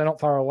Echuca, so not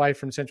far away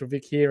from Central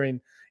Vic here in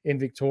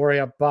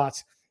Victoria.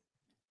 But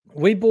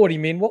we bought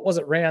him in, what was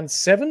it, round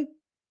 7?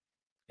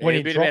 When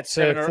he dropped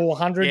to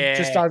 400,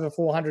 just over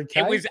 400K.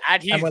 It was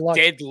at his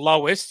dead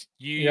lowest.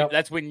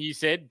 That's when you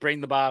said,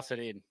 bring the bastard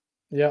in.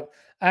 Yep.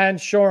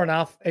 And sure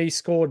enough, he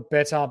scored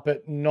better,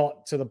 but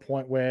not to the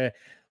point where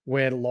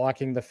we're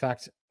liking the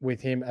fact with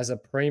him as a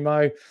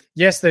primo.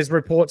 Yes, there's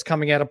reports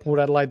coming out of Port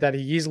Adelaide that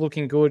he is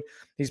looking good.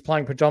 He's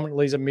playing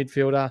predominantly as a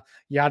midfielder,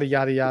 yada,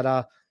 yada,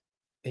 yada.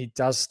 He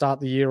does start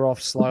the year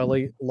off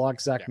slowly,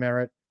 like Zach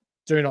Merritt.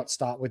 Do not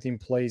start with him,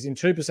 please. In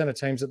 2% of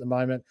teams at the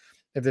moment,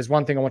 if there's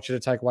one thing I want you to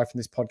take away from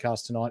this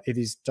podcast tonight, it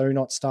is do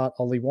not start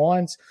Ollie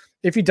Wines.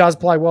 If he does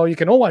play well, you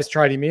can always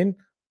trade him in,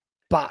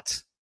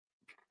 but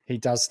he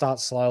does start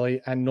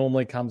slowly and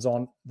normally comes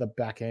on the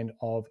back end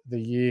of the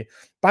year.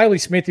 Bailey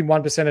Smith in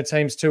 1% of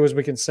teams too, as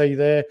we can see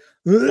there.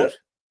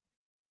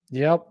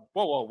 Yep.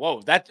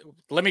 Whoa.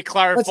 Let me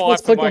clarify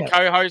for my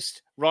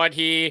co-host right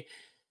here.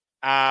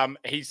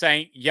 He's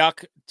saying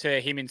yuck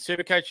to him in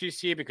Supercoach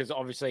this year because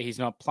obviously he's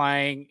not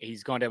playing.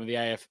 He's gone down with the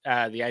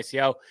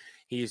ACL.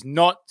 He is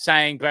not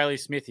saying Bailey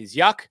Smith is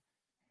yuck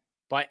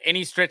by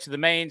any stretch of the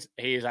means.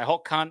 He is a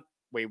hot cunt.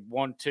 We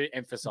want to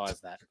emphasize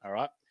that. All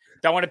right.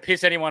 Don't want to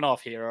piss anyone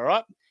off here, all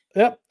right?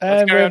 Yep.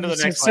 Let's go on to the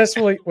next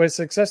one. We've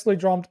successfully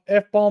dropped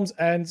F-bombs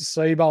and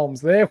C-bombs.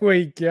 There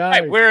we go.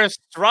 Hey, we're an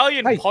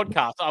Australian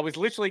podcast. I was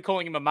literally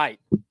calling him a mate.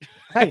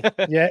 Hey,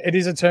 yeah, it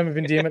is a term of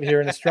endearment here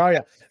in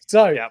Australia.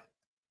 So,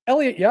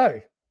 Elliot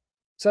Yeo.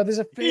 So there's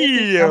a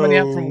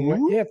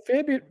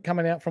fair bit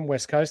coming out from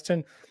West Coast,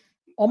 and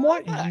I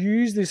might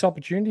use this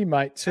opportunity,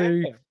 mate,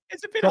 to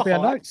drop our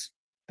notes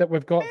that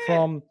we've got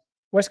from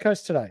West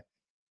Coast today.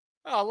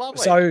 Oh,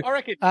 lovely. So I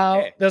reckon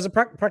there's a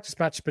practice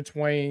match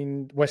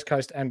between West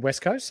Coast and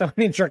West Coast, so an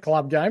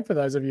intra-club game for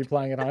those of you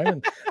playing at home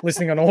and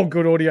listening on all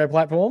good audio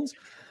platforms.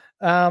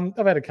 I've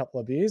had a couple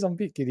of beers. I'm a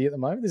bit giddy at the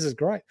moment. This is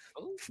great.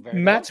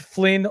 Matt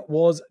Flynn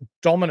was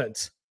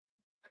dominant,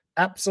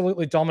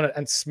 absolutely dominant,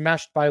 and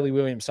smashed Bailey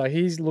Williams. So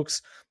he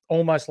looks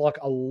almost like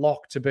a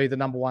lock to be the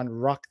number one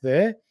ruck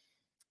there.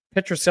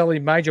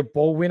 Petroselli, major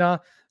ball winner.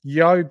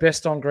 Yo,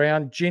 best on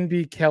ground.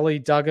 Jinby, Kelly,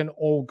 Duggan,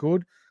 all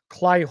good.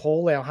 Clay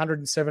Hall, our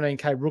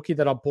 117K rookie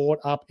that I bought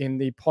up in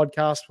the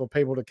podcast for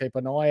people to keep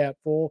an eye out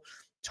for.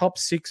 Top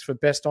 6 for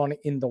best on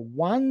in the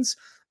ones.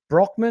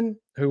 Brockman,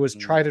 who was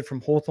traded from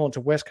Hawthorn to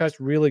West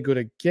Coast, really good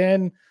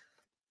again.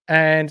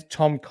 And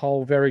Tom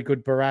Cole, very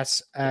good.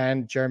 Barras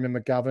and Jeremy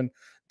McGovern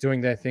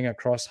doing their thing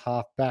across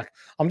half back.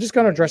 I'm just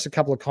going to address a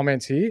couple of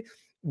comments here.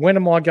 When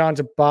am I going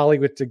to Bali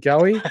with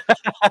DeGoey?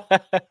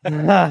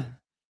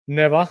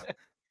 Never.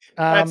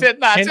 That's it.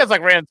 No, it sounds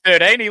like round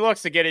 13. He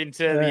likes to get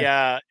into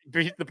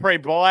the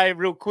pre-buy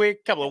real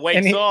quick. Couple of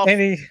weeks off.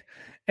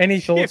 Any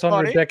thoughts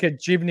on Rebecca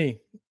Gibney?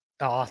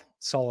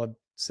 Solid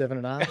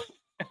 7.5.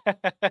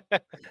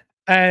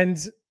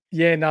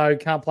 And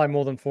can't play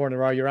more than 4 in a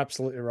row. You're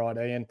absolutely right,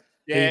 Ian.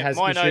 He has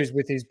issues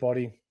with his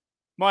body.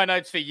 My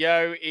notes for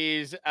Yo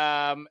is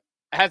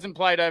hasn't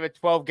played over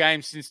 12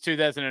 games since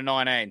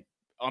 2019.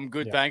 I'm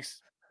good, Yeah.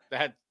 thanks.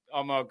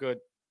 I'm all good.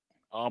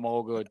 I'm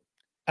all good.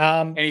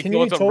 Any Can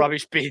thoughts you on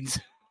rubbish bins?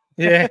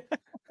 Yeah.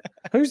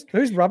 Who's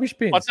rubbish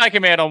bins? I'll take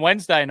him out on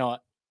Wednesday night.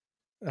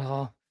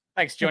 Oh,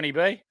 Thanks, Johnny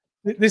B.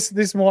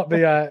 this might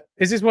be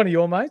is this one of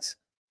your mates?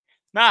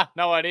 Nah,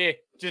 no idea.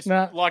 Just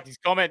liked his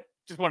comment.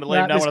 Just wanted to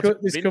let him know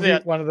this could be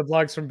one of the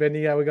blokes from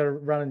Bendigo. We've got a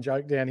running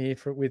joke down here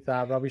with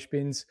rubbish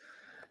bins.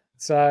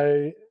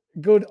 So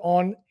good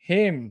on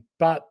him,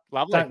 but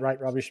Lovely. Don't rate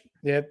rubbish.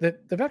 Yeah,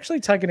 they've actually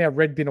taken our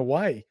red bin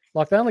away.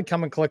 Like they only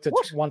come and collect it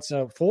once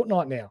a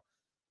fortnight now.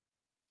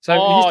 So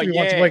it used to be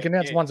once a week, and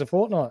now it's once a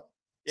fortnight.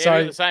 Yeah, so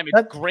we're the same.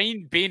 It's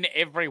green bin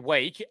every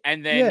week,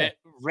 and then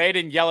red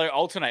and yellow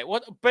alternate.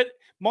 What? But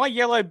my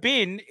yellow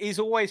bin is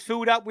always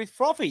filled up with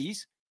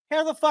frothies.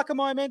 How the fuck am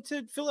I meant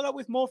to fill it up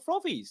with more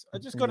frothies? I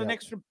just got an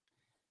extra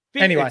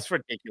bin. Anyway, it's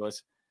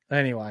ridiculous.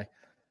 Anyway,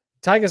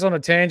 take us on a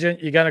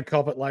tangent. You're going to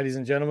cop it, ladies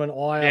and gentlemen.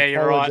 I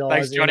you're right.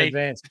 apologize Thanks, Johnny. in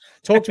advance.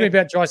 Talk to me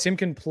about Jai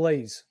Simpkin,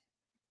 please.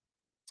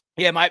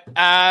 Yeah, mate.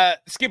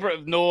 Skipper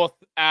of North.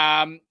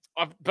 But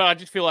I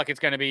just feel like it's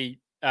going to be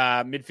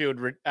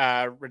midfield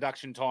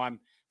reduction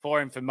time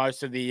for him for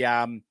most of the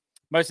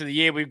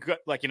year. We've got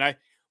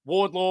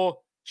Wardlaw,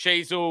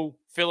 Sheasel,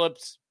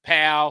 Phillips,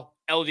 Powell,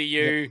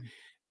 LDU,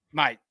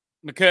 mate,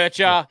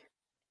 McKercher,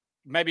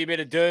 maybe a bit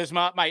of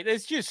Dersma, mate.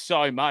 There's just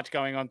so much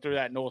going on through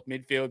that North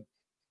midfield.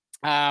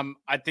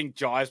 I think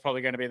Jai is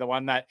probably going to be the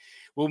one that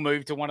will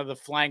move to one of the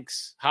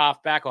flanks,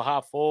 half back or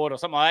half forward or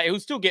something like that. He'll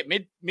still get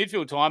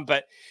midfield time,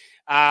 but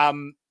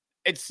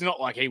it's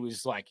not like he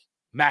was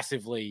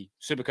massively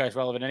Supercoach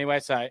relevant anyway.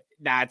 So,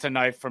 it's a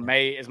no from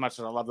me as much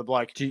as I love the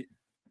bloke. Do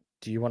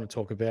you want to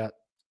talk about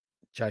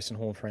Jason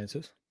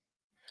Horne-Francis?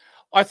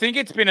 I think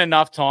it's been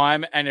enough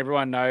time and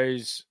everyone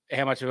knows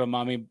how much of a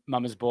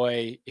mama's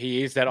boy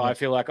he is that I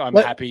feel like I'm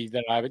happy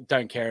that I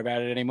don't care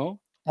about it anymore.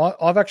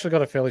 I've actually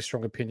got a fairly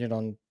strong opinion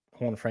on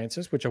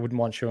Horne-Francis, which I wouldn't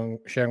mind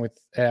sharing with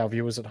our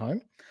viewers at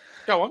home.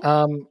 Go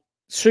on.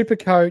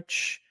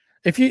 Supercoach.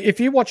 If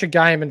you watch a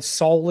game and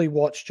solely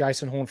watch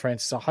Jason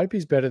Horne-Francis, I hope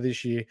he's better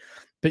this year.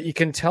 But you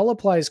can tell a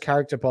player's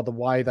character by the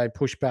way they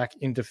push back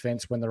in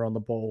defense when they're on the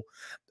ball.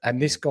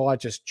 And this guy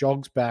just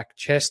jogs back,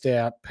 chest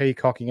out,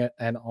 peacocking it,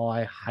 and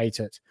I hate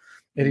it.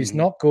 It is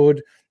not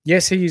good.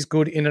 Yes, he is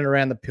good in and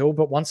around the pill,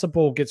 but once the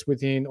ball gets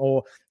within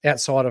or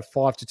outside of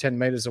 5 to 10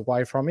 meters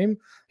away from him,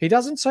 he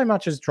doesn't so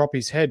much as drop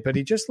his head, but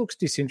he just looks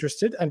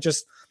disinterested and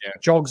just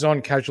jogs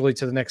on casually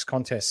to the next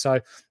contest.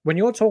 So when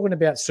you're talking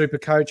about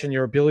Supercoach and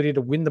your ability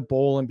to win the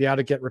ball and be able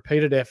to get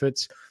repeated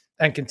efforts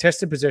and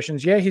contested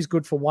possessions, he's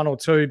good for one or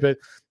two, but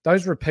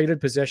those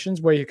repeated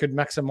possessions where you could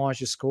maximize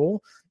your score,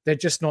 they're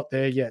just not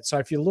there yet. So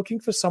if you're looking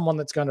for someone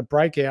that's going to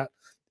break out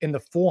in the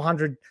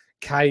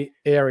 400K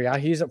area,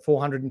 he's at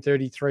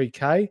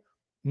 433K.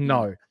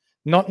 No,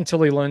 not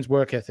until he learns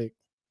work ethic.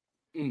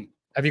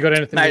 Have you got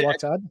anything you'd like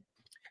to add?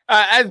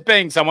 As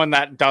being someone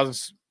that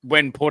does,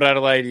 when Port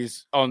Adelaide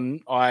is on,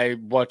 I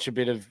watch a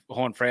bit of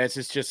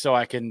Horne-Francis just so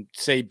I can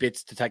see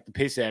bits to take the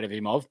piss out of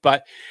him of.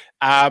 But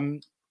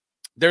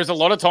there's a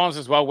lot of times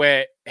as well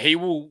where he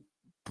will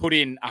put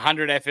in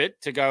 100 effort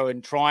to go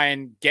and try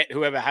and get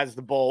whoever has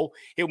the ball.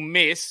 He'll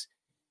miss,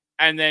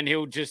 and then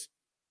he'll just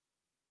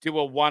do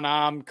a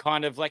one-arm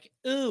kind of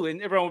ooh,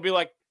 and everyone will be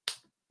like,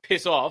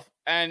 piss off,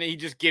 and he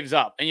just gives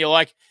up. And you're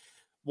like,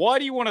 why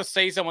do you want to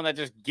see someone that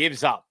just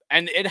gives up?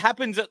 And it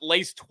happens at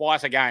least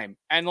twice a game.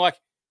 And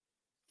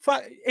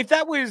if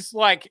that was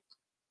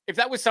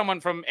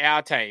someone from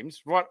our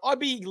teams, right, I'd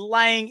be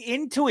laying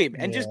into him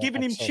and just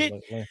giving him shit.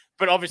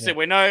 But obviously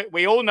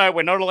we all know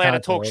we're not allowed to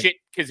talk shit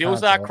because he'll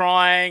start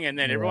crying, and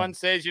then everyone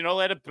says you're not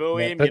allowed to boo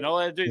him, you're not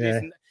allowed to do this.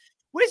 And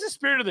where's the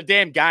spirit of the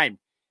damn game?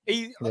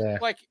 He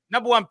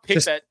number one pick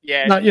just, that.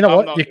 Yeah, no, you know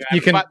what?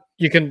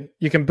 You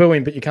can boo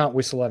him, but you can't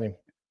whistle at him.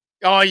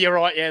 Oh, you're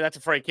right. Yeah, that's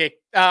a free kick.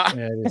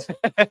 It is.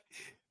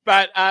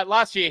 But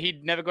last year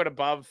he'd never got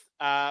above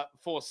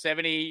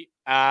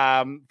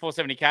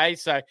 470K.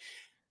 So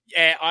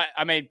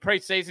I mean,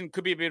 preseason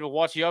could be a bit of a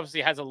watch. He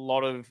obviously has a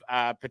lot of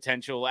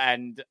potential,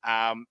 and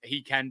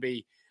he can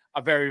be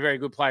a very, very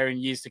good player in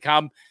years to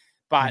come.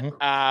 But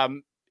I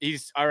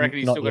reckon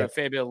he's still got a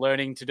fair bit of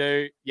learning to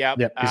do. Yeah,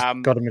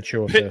 he's got to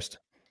mature first.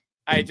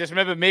 Hey, just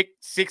remember, Mick,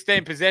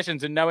 16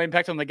 possessions and no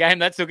impact on the game.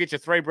 That still gets you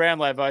 3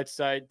 Brownlow votes,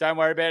 so don't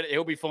worry about it.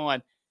 He'll be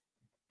fine.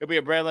 He'll be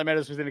a Brownlow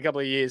medalist within a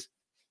couple of years.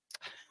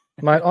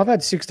 Mate, I've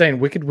had 16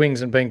 wicked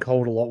wings and been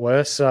called a lot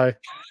worse. So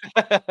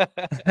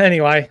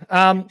anyway,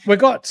 we've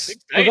got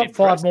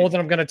 5 more that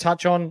I'm going to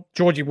touch on.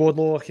 Georgie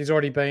Wardlaw, he's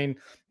already been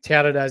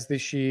touted as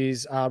this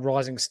year's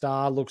rising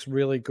star, looks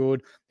really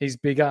good. He's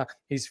bigger,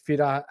 he's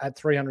fitter at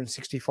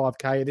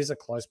 365K. It is a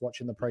close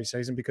watch in the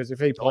preseason because if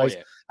he plays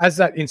as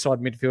that inside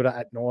midfielder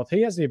at North,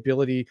 he has the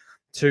ability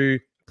to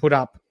put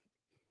up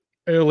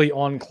early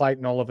on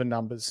Clayton Oliver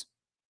numbers.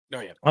 Oh,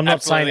 yeah. I'm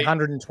not saying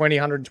 120,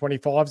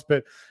 125s,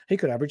 but he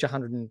could average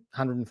 100,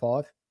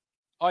 105.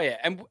 Oh, yeah.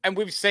 And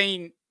we've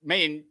seen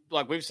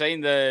we've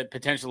seen the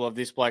potential of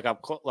this bloke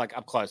up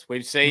close.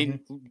 We've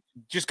seen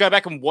just go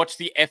back and watch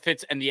the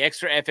efforts and the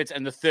extra efforts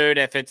and the third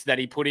efforts that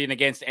he put in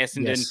against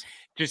Essendon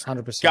Just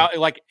 100%. go,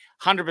 like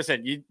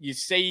 100%. You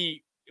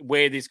see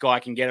where this guy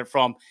can get it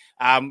from.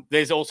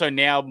 There's also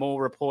now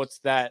more reports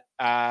that,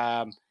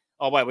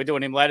 we're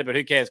doing him later, but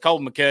who cares?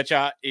 Colin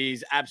McKercher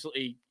is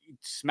absolutely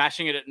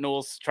smashing it at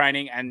North's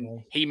training,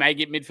 and he may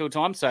get midfield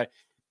time. So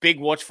big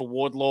watch for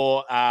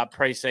Wardlaw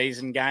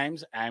pre-season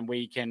games, and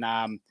we can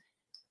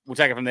we'll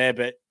take it from there.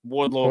 But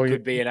Wardlaw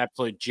could be an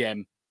absolute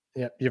gem.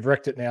 Yeah, you've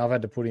wrecked it now. I've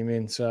had to put him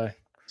in, so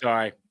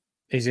sorry.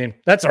 He's in.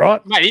 That's all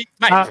right. Mate,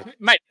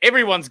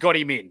 everyone's got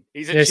him in.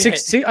 He's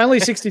a only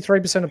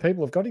 63% of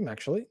people have got him,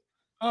 actually.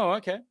 Oh,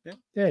 okay.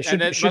 Yeah,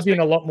 should be in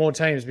a lot more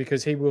teams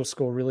because he will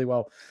score really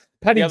well.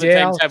 Paddy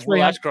Dow, have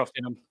Will Ashcroft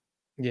in them.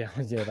 Yeah,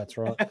 that's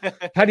right.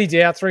 Paddy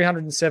Dow,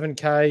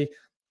 307K.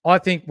 I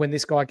think when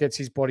this guy gets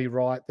his body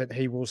right, that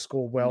he will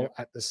score well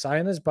at the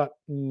Saners, but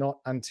not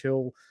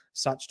until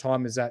such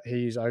time as that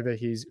he is over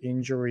his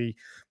injury.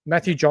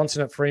 Matthew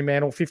Johnson at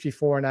Fremantle,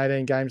 54 in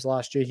 18 games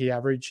last year. He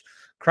averaged,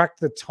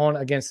 cracked the ton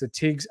against the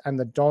Tigs and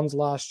the Dons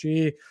last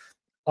year.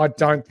 I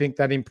don't think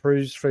that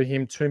improves for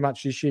him too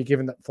much this year,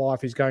 given that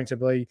Fife is going to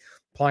be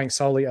playing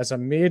solely as a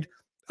mid.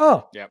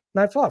 No,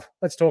 Fife.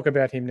 Let's talk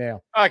about him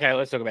now. Okay,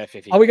 let's talk about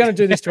 50. Are we going to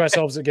do this to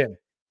ourselves again?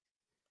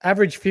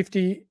 Average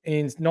 50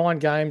 in 9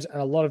 games and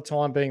a lot of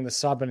time being the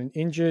sub and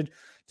injured.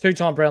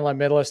 2-time Brownlow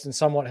medalist and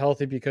somewhat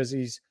healthy because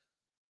he's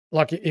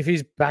like, if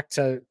he's back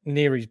to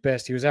near his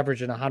best, he was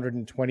averaging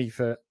 120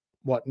 for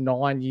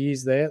 9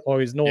 years there,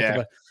 or he's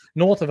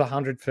north of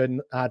 100 for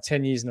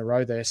 10 years in a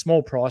row there.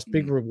 Small price,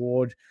 big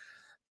reward.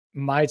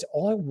 Mate,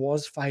 I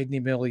was fading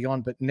him early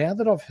on, but now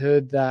that I've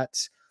heard that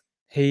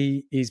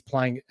he is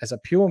playing as a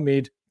pure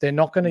mid, they're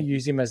not going to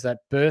use him as that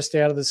burst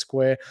out of the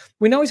square.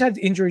 We know he's had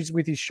injuries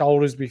with his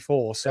shoulders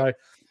before. So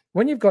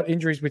when you've got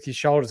injuries with your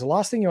shoulders, the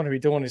last thing you want to be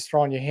doing is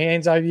throwing your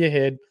hands over your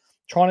head,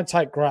 trying to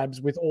take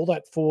grabs with all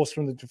that force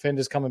from the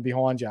defenders coming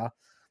behind you.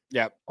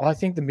 Yeah. I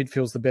think the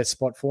midfield's the best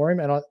spot for him.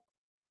 And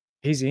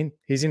he's in.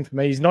 He's in for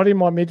me. He's not in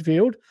my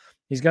midfield.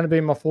 He's going to be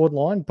in my forward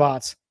line,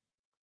 but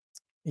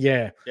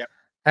yeah. Yep.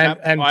 Go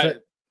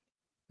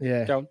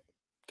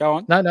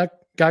on. No.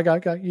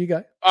 Go. You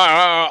go.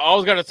 I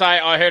was going to say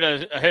I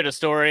heard a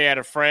story out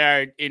of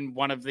Freo in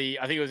one of the,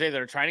 I think it was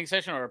either a training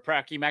session or a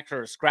pracky match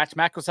or a scratch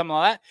match or something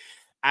like that.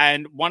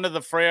 And one of the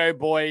Freo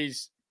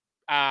boys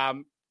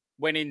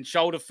went in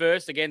shoulder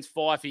first against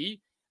Fifey,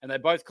 and they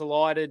both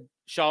collided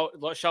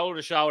shoulder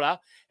to shoulder.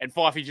 And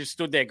Fifey just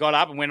stood there, got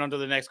up, and went on to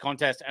the next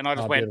contest. And I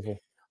just went, beautiful.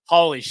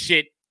 Holy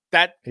shit!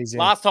 That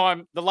last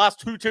time, the last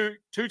two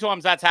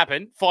times that's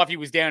happened, Fifey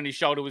was down, his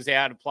shoulder was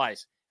out of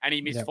place, and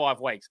he missed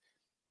 5 weeks.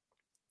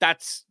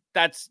 That's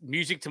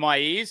music to my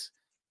ears,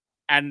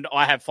 and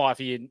I have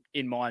Fifey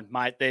in mind,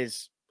 mate.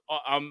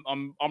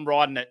 I'm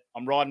riding it.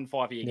 I'm riding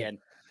Fifey again.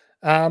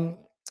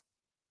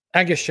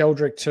 Angus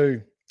Sheldrick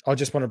too. I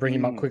just want to bring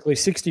him up quickly.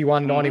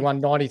 61,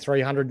 91, 93,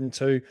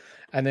 102,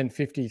 and then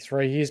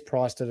 53. He's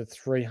priced at a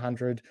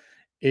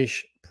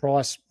 300-ish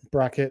price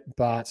bracket,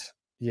 but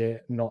yeah,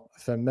 not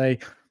for me.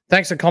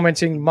 Thanks for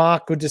commenting,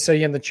 Mark. Good to see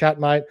you in the chat,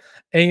 mate.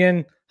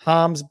 Ian,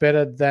 Harms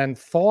better than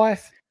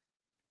Fife?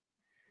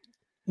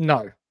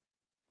 No.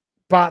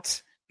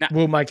 But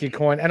we'll make your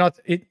coin. And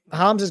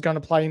Harms is going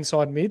to play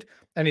inside mid,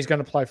 and he's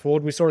going to play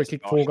forward. We saw he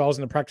kick 4 goals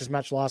in the practice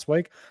match last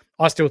week.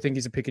 I still think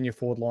he's a pick in your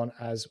forward line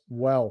as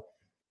well.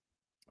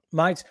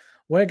 Mate,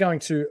 we're going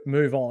to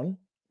move on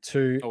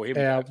to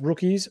our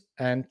rookies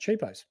and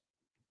cheapos.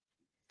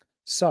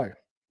 So,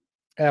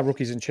 our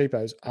rookies and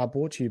cheapos are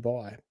brought to you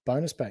by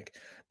Bonus Bank.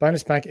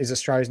 Bonus Bank is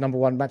Australia's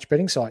 #1 match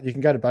betting site. You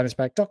can go to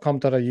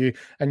bonusbank.com.au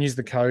and use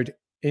the code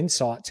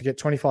INSIGHT to get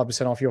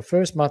 25% off your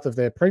first month of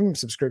their premium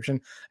subscription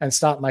and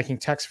start making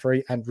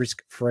tax-free and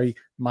risk-free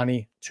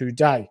money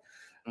today.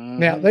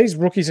 Now, these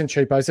rookies and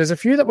cheapos, there's a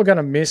few that we're going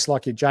to miss,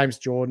 like your James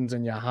Jordans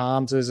and your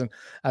Harmses and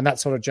that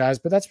sort of jazz,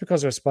 but that's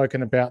because we've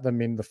spoken about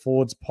them in the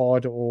Fords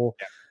pod or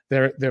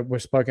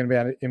we've spoken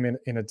about him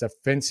in a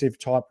defensive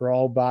type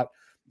role, but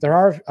there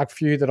are a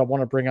few that I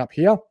want to bring up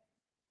here.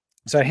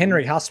 So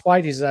Henry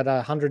Hustwaite is at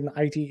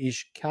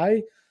 180-ish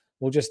K.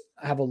 We'll just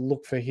have a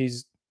look for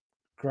his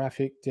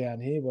graphic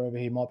down here, wherever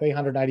he might be,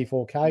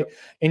 184K. Yep.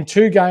 In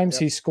 2 games,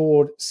 he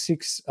scored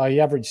 6. He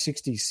averaged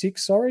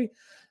 66,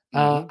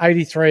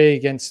 83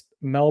 against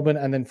Melbourne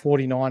and then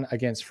 49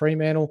 against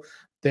Fremantle.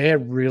 They're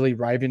really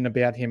raving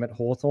about him at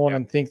Hawthorn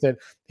and think that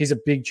he's a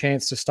big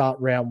chance to start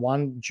round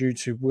 1 due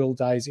to Will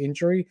Day's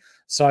injury.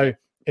 So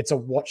it's a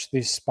watch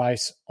this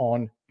space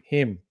on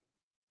him.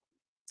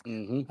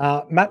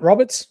 Matt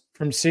Roberts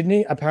from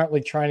Sydney, apparently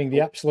training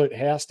the absolute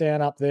house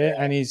down up there,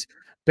 and he's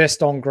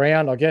best on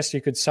ground, I guess you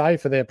could say,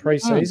 for their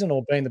preseason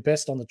or being the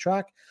best on the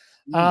track.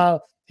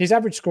 His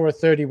average score of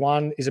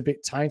 31 is a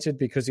bit tainted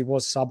because he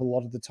was sub a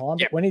lot of the time.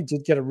 But when he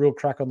did get a real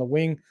crack on the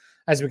wing,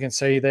 as we can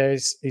see there,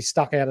 he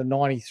stuck out at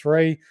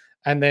 93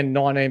 and then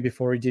 19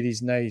 before he did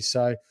his knee.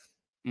 So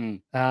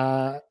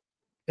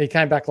he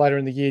came back later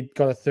in the year,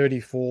 got a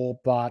 34.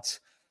 But,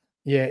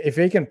 yeah, if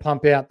he can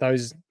pump out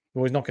those,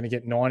 well, he's not going to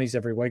get 90s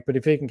every week, but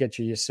if he can get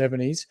you your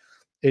 70s,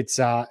 it's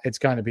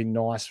going to be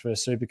nice for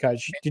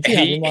Supercoach. Did you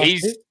have him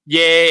last year?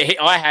 Yeah,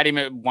 I had him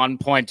at one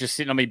point just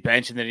sitting on my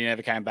bench, and then he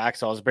never came back,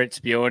 so I was a bit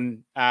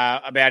spewing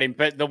about him.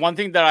 But the one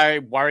thing that I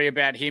worry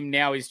about him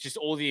now is just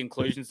all the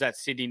inclusions that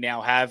Sydney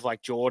now have,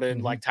 like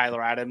Jordan, like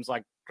Taylor Adams,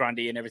 like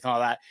Grundy and everything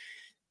like that.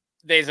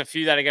 There's a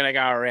few that are going to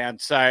go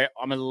around. So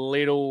I'm a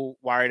little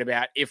worried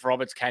about if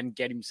Roberts can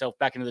get himself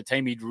back into the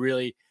team.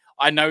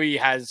 I know he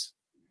has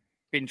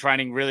been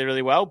training really,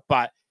 really well,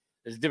 but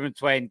there's a difference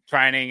between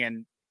training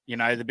and,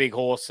 the big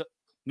horse,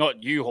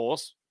 not you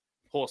horse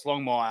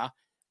Longmire,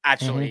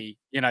 actually,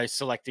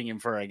 selecting him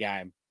for a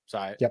game. So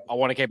I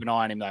want to keep an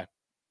eye on him though.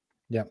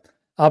 Yep.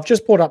 I've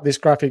just brought up this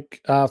graphic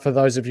for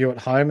those of you at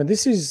home, and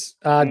this is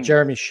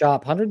Jeremy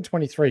Sharp,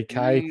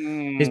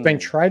 123K. He's been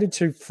traded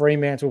to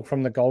Fremantle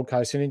from the Gold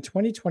Coast, and in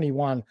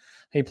 2021,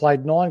 he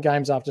played 9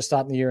 games after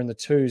starting the year in the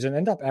twos and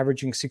ended up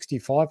averaging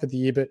 65 for the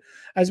year. But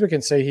as we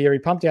can see here, he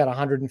pumped out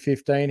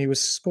 115. He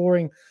was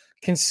scoring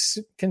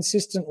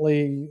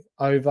consistently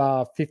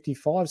over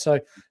 55. So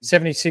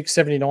 76,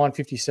 79,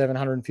 57,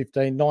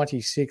 115,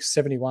 96,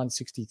 71,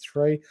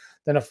 63.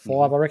 Then a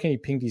 5. I reckon he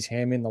pinged his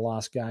ham in the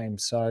last game.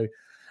 So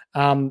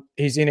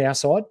he's in our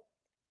side.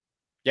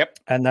 Yep.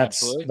 And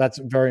that's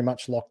very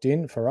much locked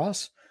in for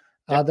us.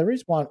 Yep. There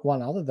is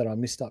one other that I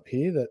missed up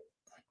here that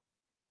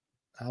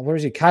where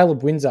is he?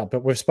 Caleb Windsor,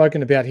 but we've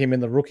spoken about him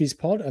in the rookies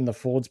pod and the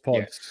forwards pod.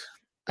 Yes.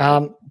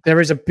 There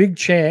is a big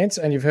chance,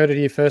 and you've heard it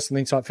here first on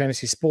Insight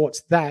Fantasy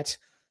Sports, that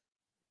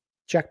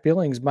Jack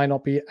Billings may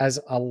not be as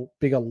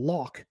big a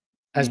lock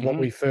as what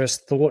we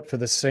first thought for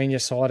the senior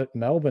side at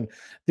Melbourne.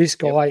 This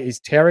guy is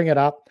tearing it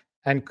up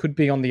and could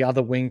be on the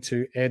other wing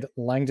to Ed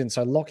Langdon.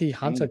 So Lockie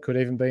Hunter could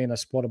even be in a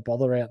spot of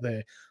bother out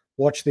there.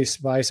 Watch this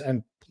space,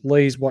 and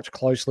please watch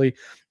closely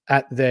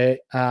at their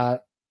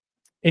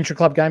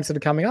intra-club games that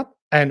are coming up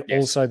and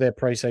also their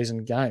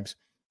preseason games.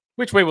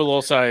 Which we will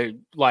also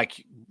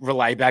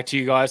relay back to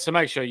you guys. So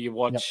make sure you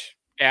watch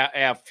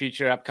our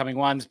future upcoming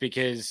ones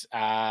because,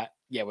 we're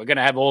going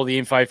to have all the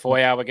info for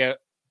you. We'll get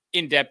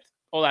in-depth,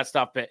 all that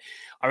stuff. But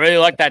I really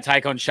like that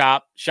take on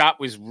Sharp. Sharp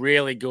was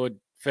really good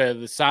for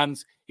the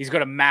Suns. He's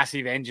got a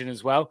massive engine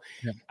as well.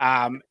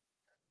 Yeah.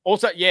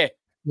 Also,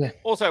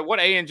 what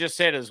Ian just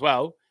said as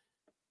well,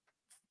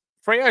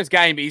 Freo's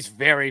game is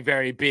very,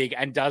 very big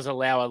and does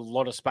allow a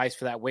lot of space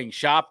for that wing.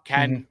 Sharp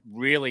can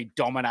really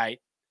dominate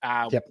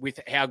with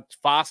how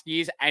fast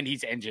he is and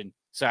his engine.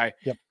 So,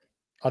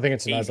 I think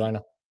it's a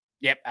no-brainer.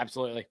 Yep,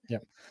 absolutely.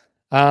 Yep.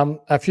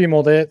 A few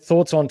more there.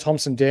 Thoughts on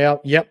Thompson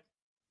Dow? Yep.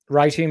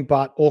 Rate him,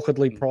 but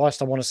awkwardly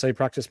priced. I want to see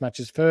practice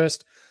matches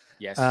first.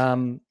 Yes.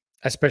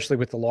 Especially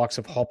with the likes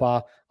of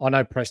Hopper. I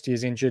know Presti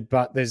is injured,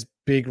 but there's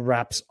big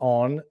raps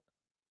on.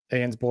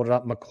 Ian's brought it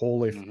up,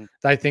 McAuliffe.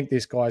 They think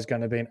this guy is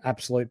going to be an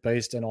absolute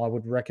beast, and I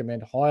would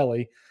recommend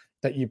highly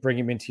that you bring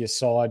him into your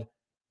side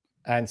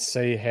and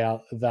see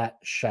how that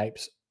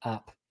shapes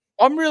up.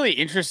 I'm really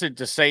interested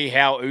to see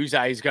how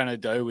Uze is going to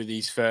do with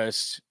his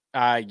first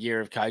year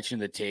of coaching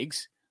the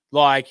Tigs.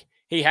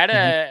 He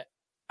had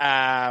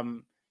I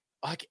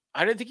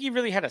don't think he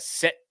really had a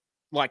set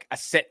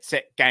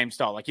game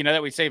style,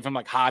 that we see from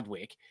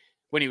Hardwick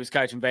when he was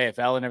coaching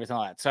VFL and everything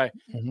like that. So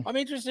I'm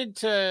interested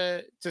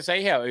to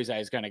see how Uze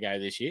is going to go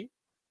this year.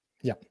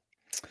 Yeah.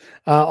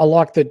 I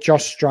like that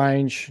Josh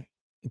Strange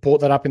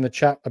brought that up in the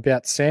chat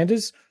about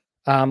Sanders.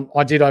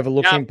 I did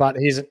overlook him, but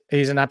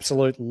he's an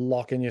absolute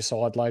lock in your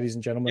side, ladies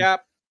and gentlemen.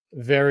 Yep.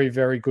 Very,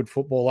 very good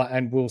footballer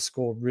and will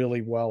score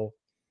really well.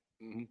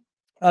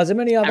 Is there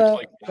many other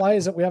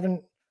players that we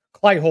haven't?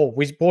 Clay Hall,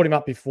 we brought him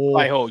up before.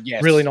 Clay Hall,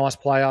 yes. Really nice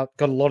player.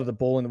 Got a lot of the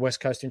ball in the West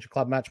Coast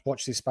Intra-Club match.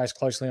 Watch this space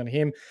closely on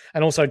him.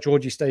 And also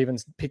Georgie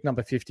Stevens, pick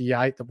number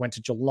 58 that went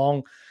to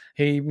Geelong.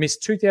 He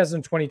missed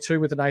 2022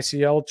 with an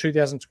ACL,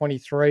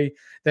 2023,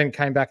 then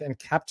came back and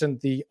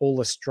captained the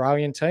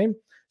All-Australian team.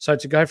 So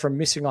to go from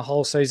missing a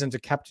whole season to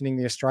captaining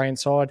the Australian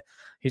side,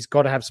 he's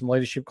got to have some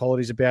leadership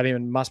qualities about him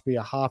and must be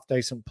a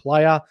half-decent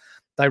player.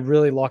 They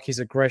really like his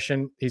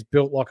aggression. He's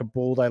built like a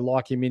bull. They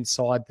like him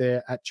inside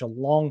there at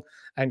Geelong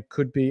and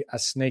could be a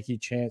sneaky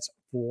chance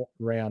for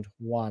round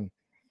one.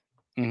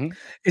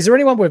 Is there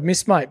anyone we've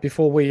missed, mate,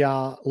 before we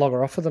log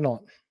her off for the night?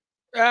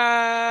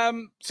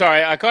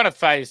 Sorry, I kind of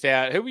phased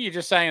out. Who were you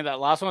just saying in that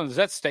last one? Is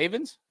that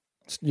Stevens?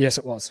 Yes,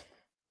 it was.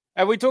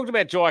 And we talked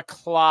about Jai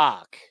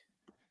Clark.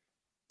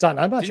 Don't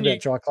know much about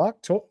Jai Clark.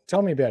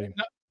 Tell me about him.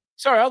 No,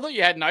 sorry, I thought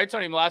you had notes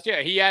on him last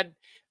year. He had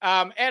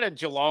out of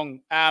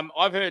Geelong.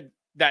 I've heard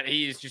that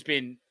he's just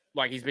been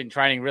he's been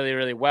training really,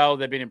 really well.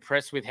 They've been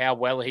impressed with how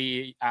well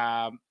he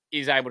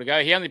is able to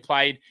go. He only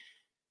played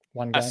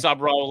a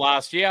sub role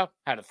last year,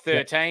 had a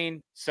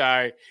 13.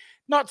 So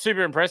not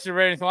super impressive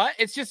or anything like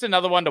that. It's just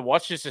another one to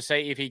watch just to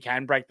see if he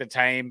can break the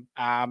team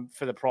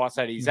for the price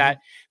that he's at,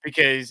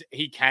 because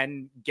he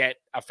can get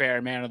a fair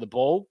amount of the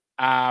ball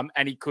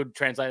and he could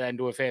translate that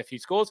into a fair few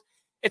scores.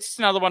 It's just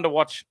another one to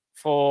watch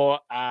for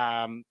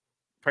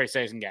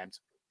preseason games.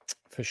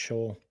 For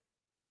sure.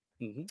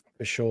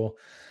 For sure.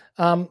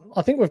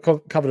 I think we've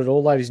covered it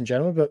all, ladies and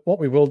gentlemen, but what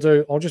we will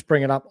do, I'll just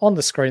bring it up on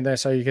the screen there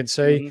so you can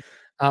see.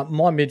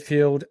 My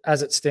midfield,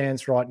 as it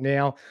stands right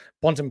now,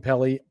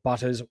 Bontempelli,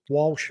 Butters,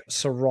 Walsh,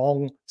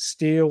 Sarong,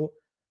 Steele,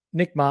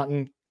 Nick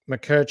Martin,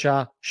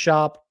 McKercher,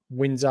 Sharp,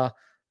 Windsor,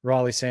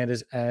 Riley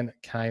Sanders, and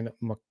Kane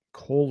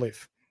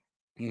McAuliffe.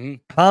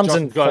 Harms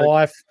and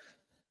Fife.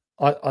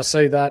 I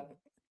see that.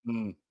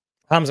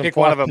 Harms and Pick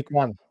Fife. one of them. Pick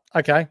one.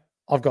 Okay,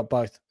 I've got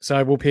both.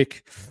 So we'll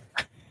pick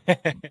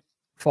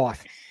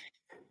Fife.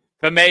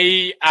 For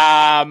me,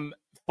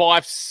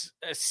 Fife's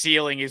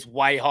ceiling is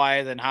way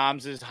higher than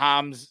Harms's.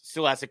 Harms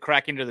still has to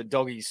crack into the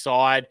doggies'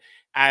 side,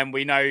 and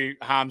we know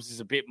Harms is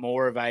a bit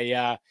more of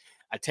a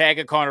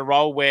tagger kind of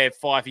role where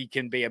Fifey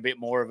can be a bit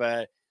more of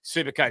a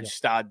Supercoach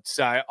stud.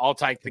 So I'll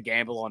take the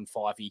gamble on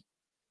Fifey.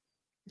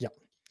 Yep.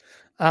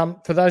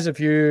 For those of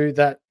you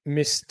that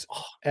missed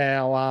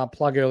our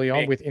plug early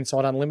on with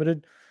Inside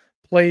Unlimited,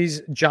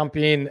 please jump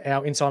in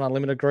our Inside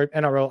Unlimited group,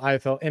 NRL,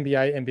 AFL,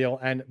 NBA, NBL,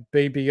 and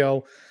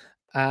BBL.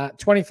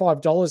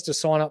 $25 to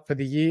sign up for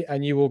the year,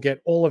 and you will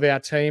get all of our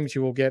teams.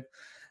 You will get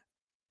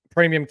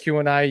premium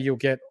Q&A. You'll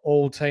get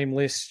all team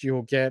lists.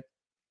 You'll get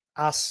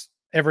us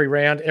every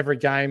round, every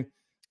game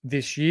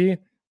this year.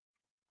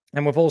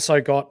 And we've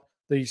also got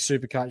the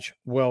Supercoach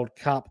World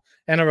Cup,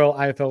 NRL,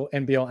 AFL,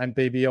 NBL, and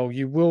BBL.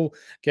 You will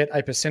get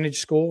a percentage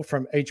score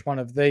from each one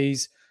of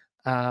these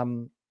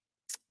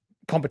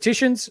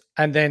competitions.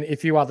 And then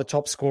if you are the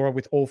top scorer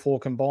with all four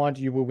combined,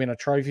 you will win a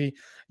trophy.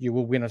 You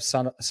will win a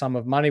sum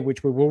of money,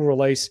 which we will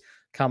release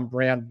come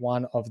round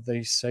one of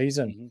the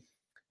season.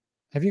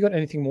 Have you got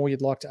anything more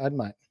you'd like to add,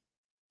 mate?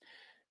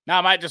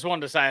 No, mate, just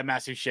wanted to say a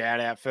massive shout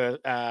out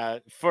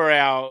for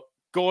our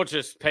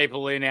gorgeous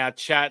people in our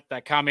chat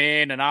that come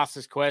in and ask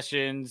us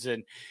questions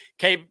and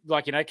keep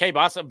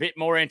us a bit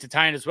more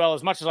entertained as well.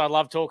 As much as I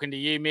love talking to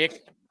you, Mick,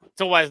 it's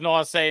always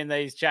nice seeing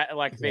these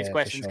these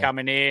questions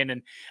coming in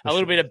and a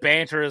little bit of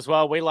banter as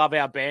well. We love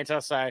our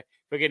banter, so if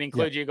we can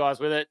include you guys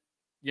with it,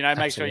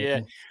 make sure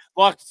you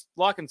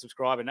like and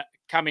subscribe and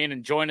come in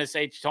and join us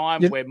each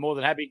time. We're more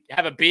than happy to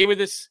have a beer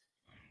with us.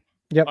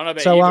 Yep. I don't know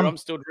about you, but I'm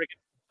still drinking.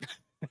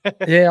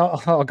 Yeah,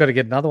 I've got to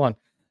get another one.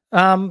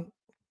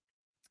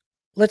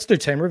 Let's do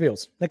team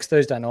reveals next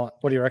Thursday night.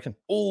 What do you reckon?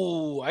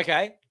 Oh,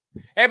 okay.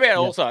 How about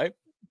also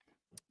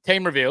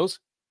team reveals?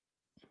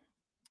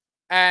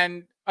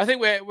 And I think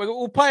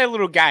we'll play a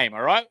little game,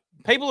 all right?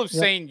 People have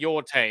seen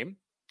your team,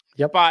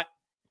 but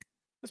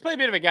let's play a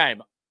bit of a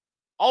game.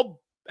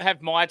 I'll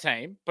have my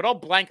team, but I'll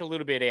blank a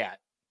little bit out.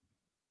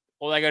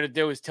 All they got to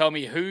do is tell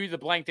me who the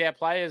blanked out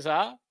players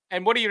are.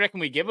 And what do you reckon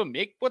we give them,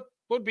 Mick? What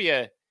would be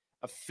a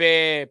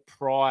fair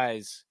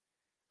prize?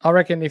 I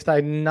reckon if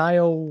they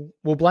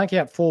we'll blank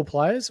out 5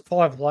 players.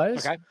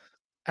 Okay.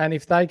 And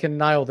if they can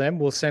nail them,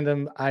 we'll send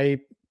them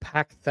a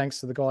pack, thanks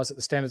to the guys at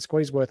the Standard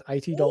Squeeze, worth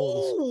 $80.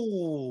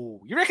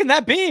 Ooh, you reckon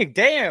that big?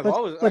 Damn.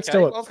 Let's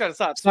do it. I was going to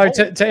start. So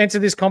to enter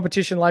this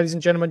competition, ladies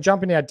and gentlemen,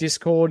 jump in our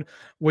Discord.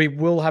 We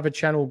will have a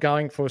channel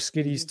going for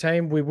Skiddy's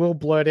team. We will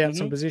blurt out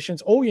some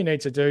positions. All you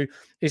need to do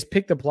is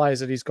pick the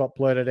players that he's got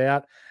blurted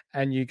out,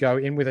 and you go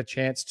in with a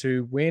chance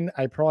to win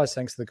a prize,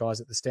 thanks to the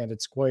guys at the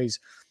Standard Squeeze.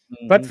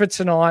 But for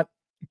tonight,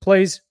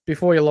 please,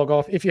 before you log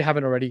off, if you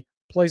haven't already,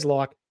 please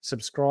like,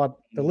 subscribe,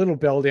 the little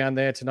bell down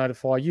there to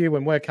notify you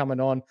when we're coming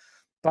on.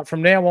 But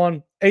from now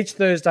on, each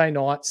Thursday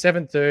night,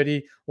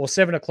 7:30 or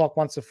 7 o'clock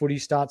once the footy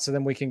starts, so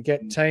then we can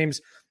get teams,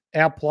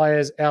 our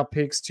players, our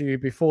picks to you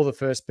before the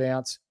first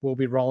bounce. We'll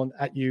be rolling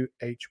at you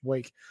each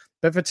week.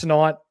 But for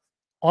tonight,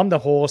 I'm the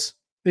horse.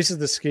 This is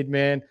the Skid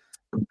Man.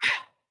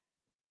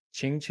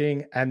 Ching,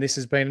 ching. And this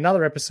has been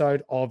another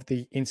episode of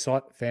the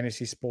Insight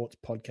Fantasy Sports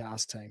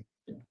Podcast team.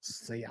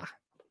 See ya.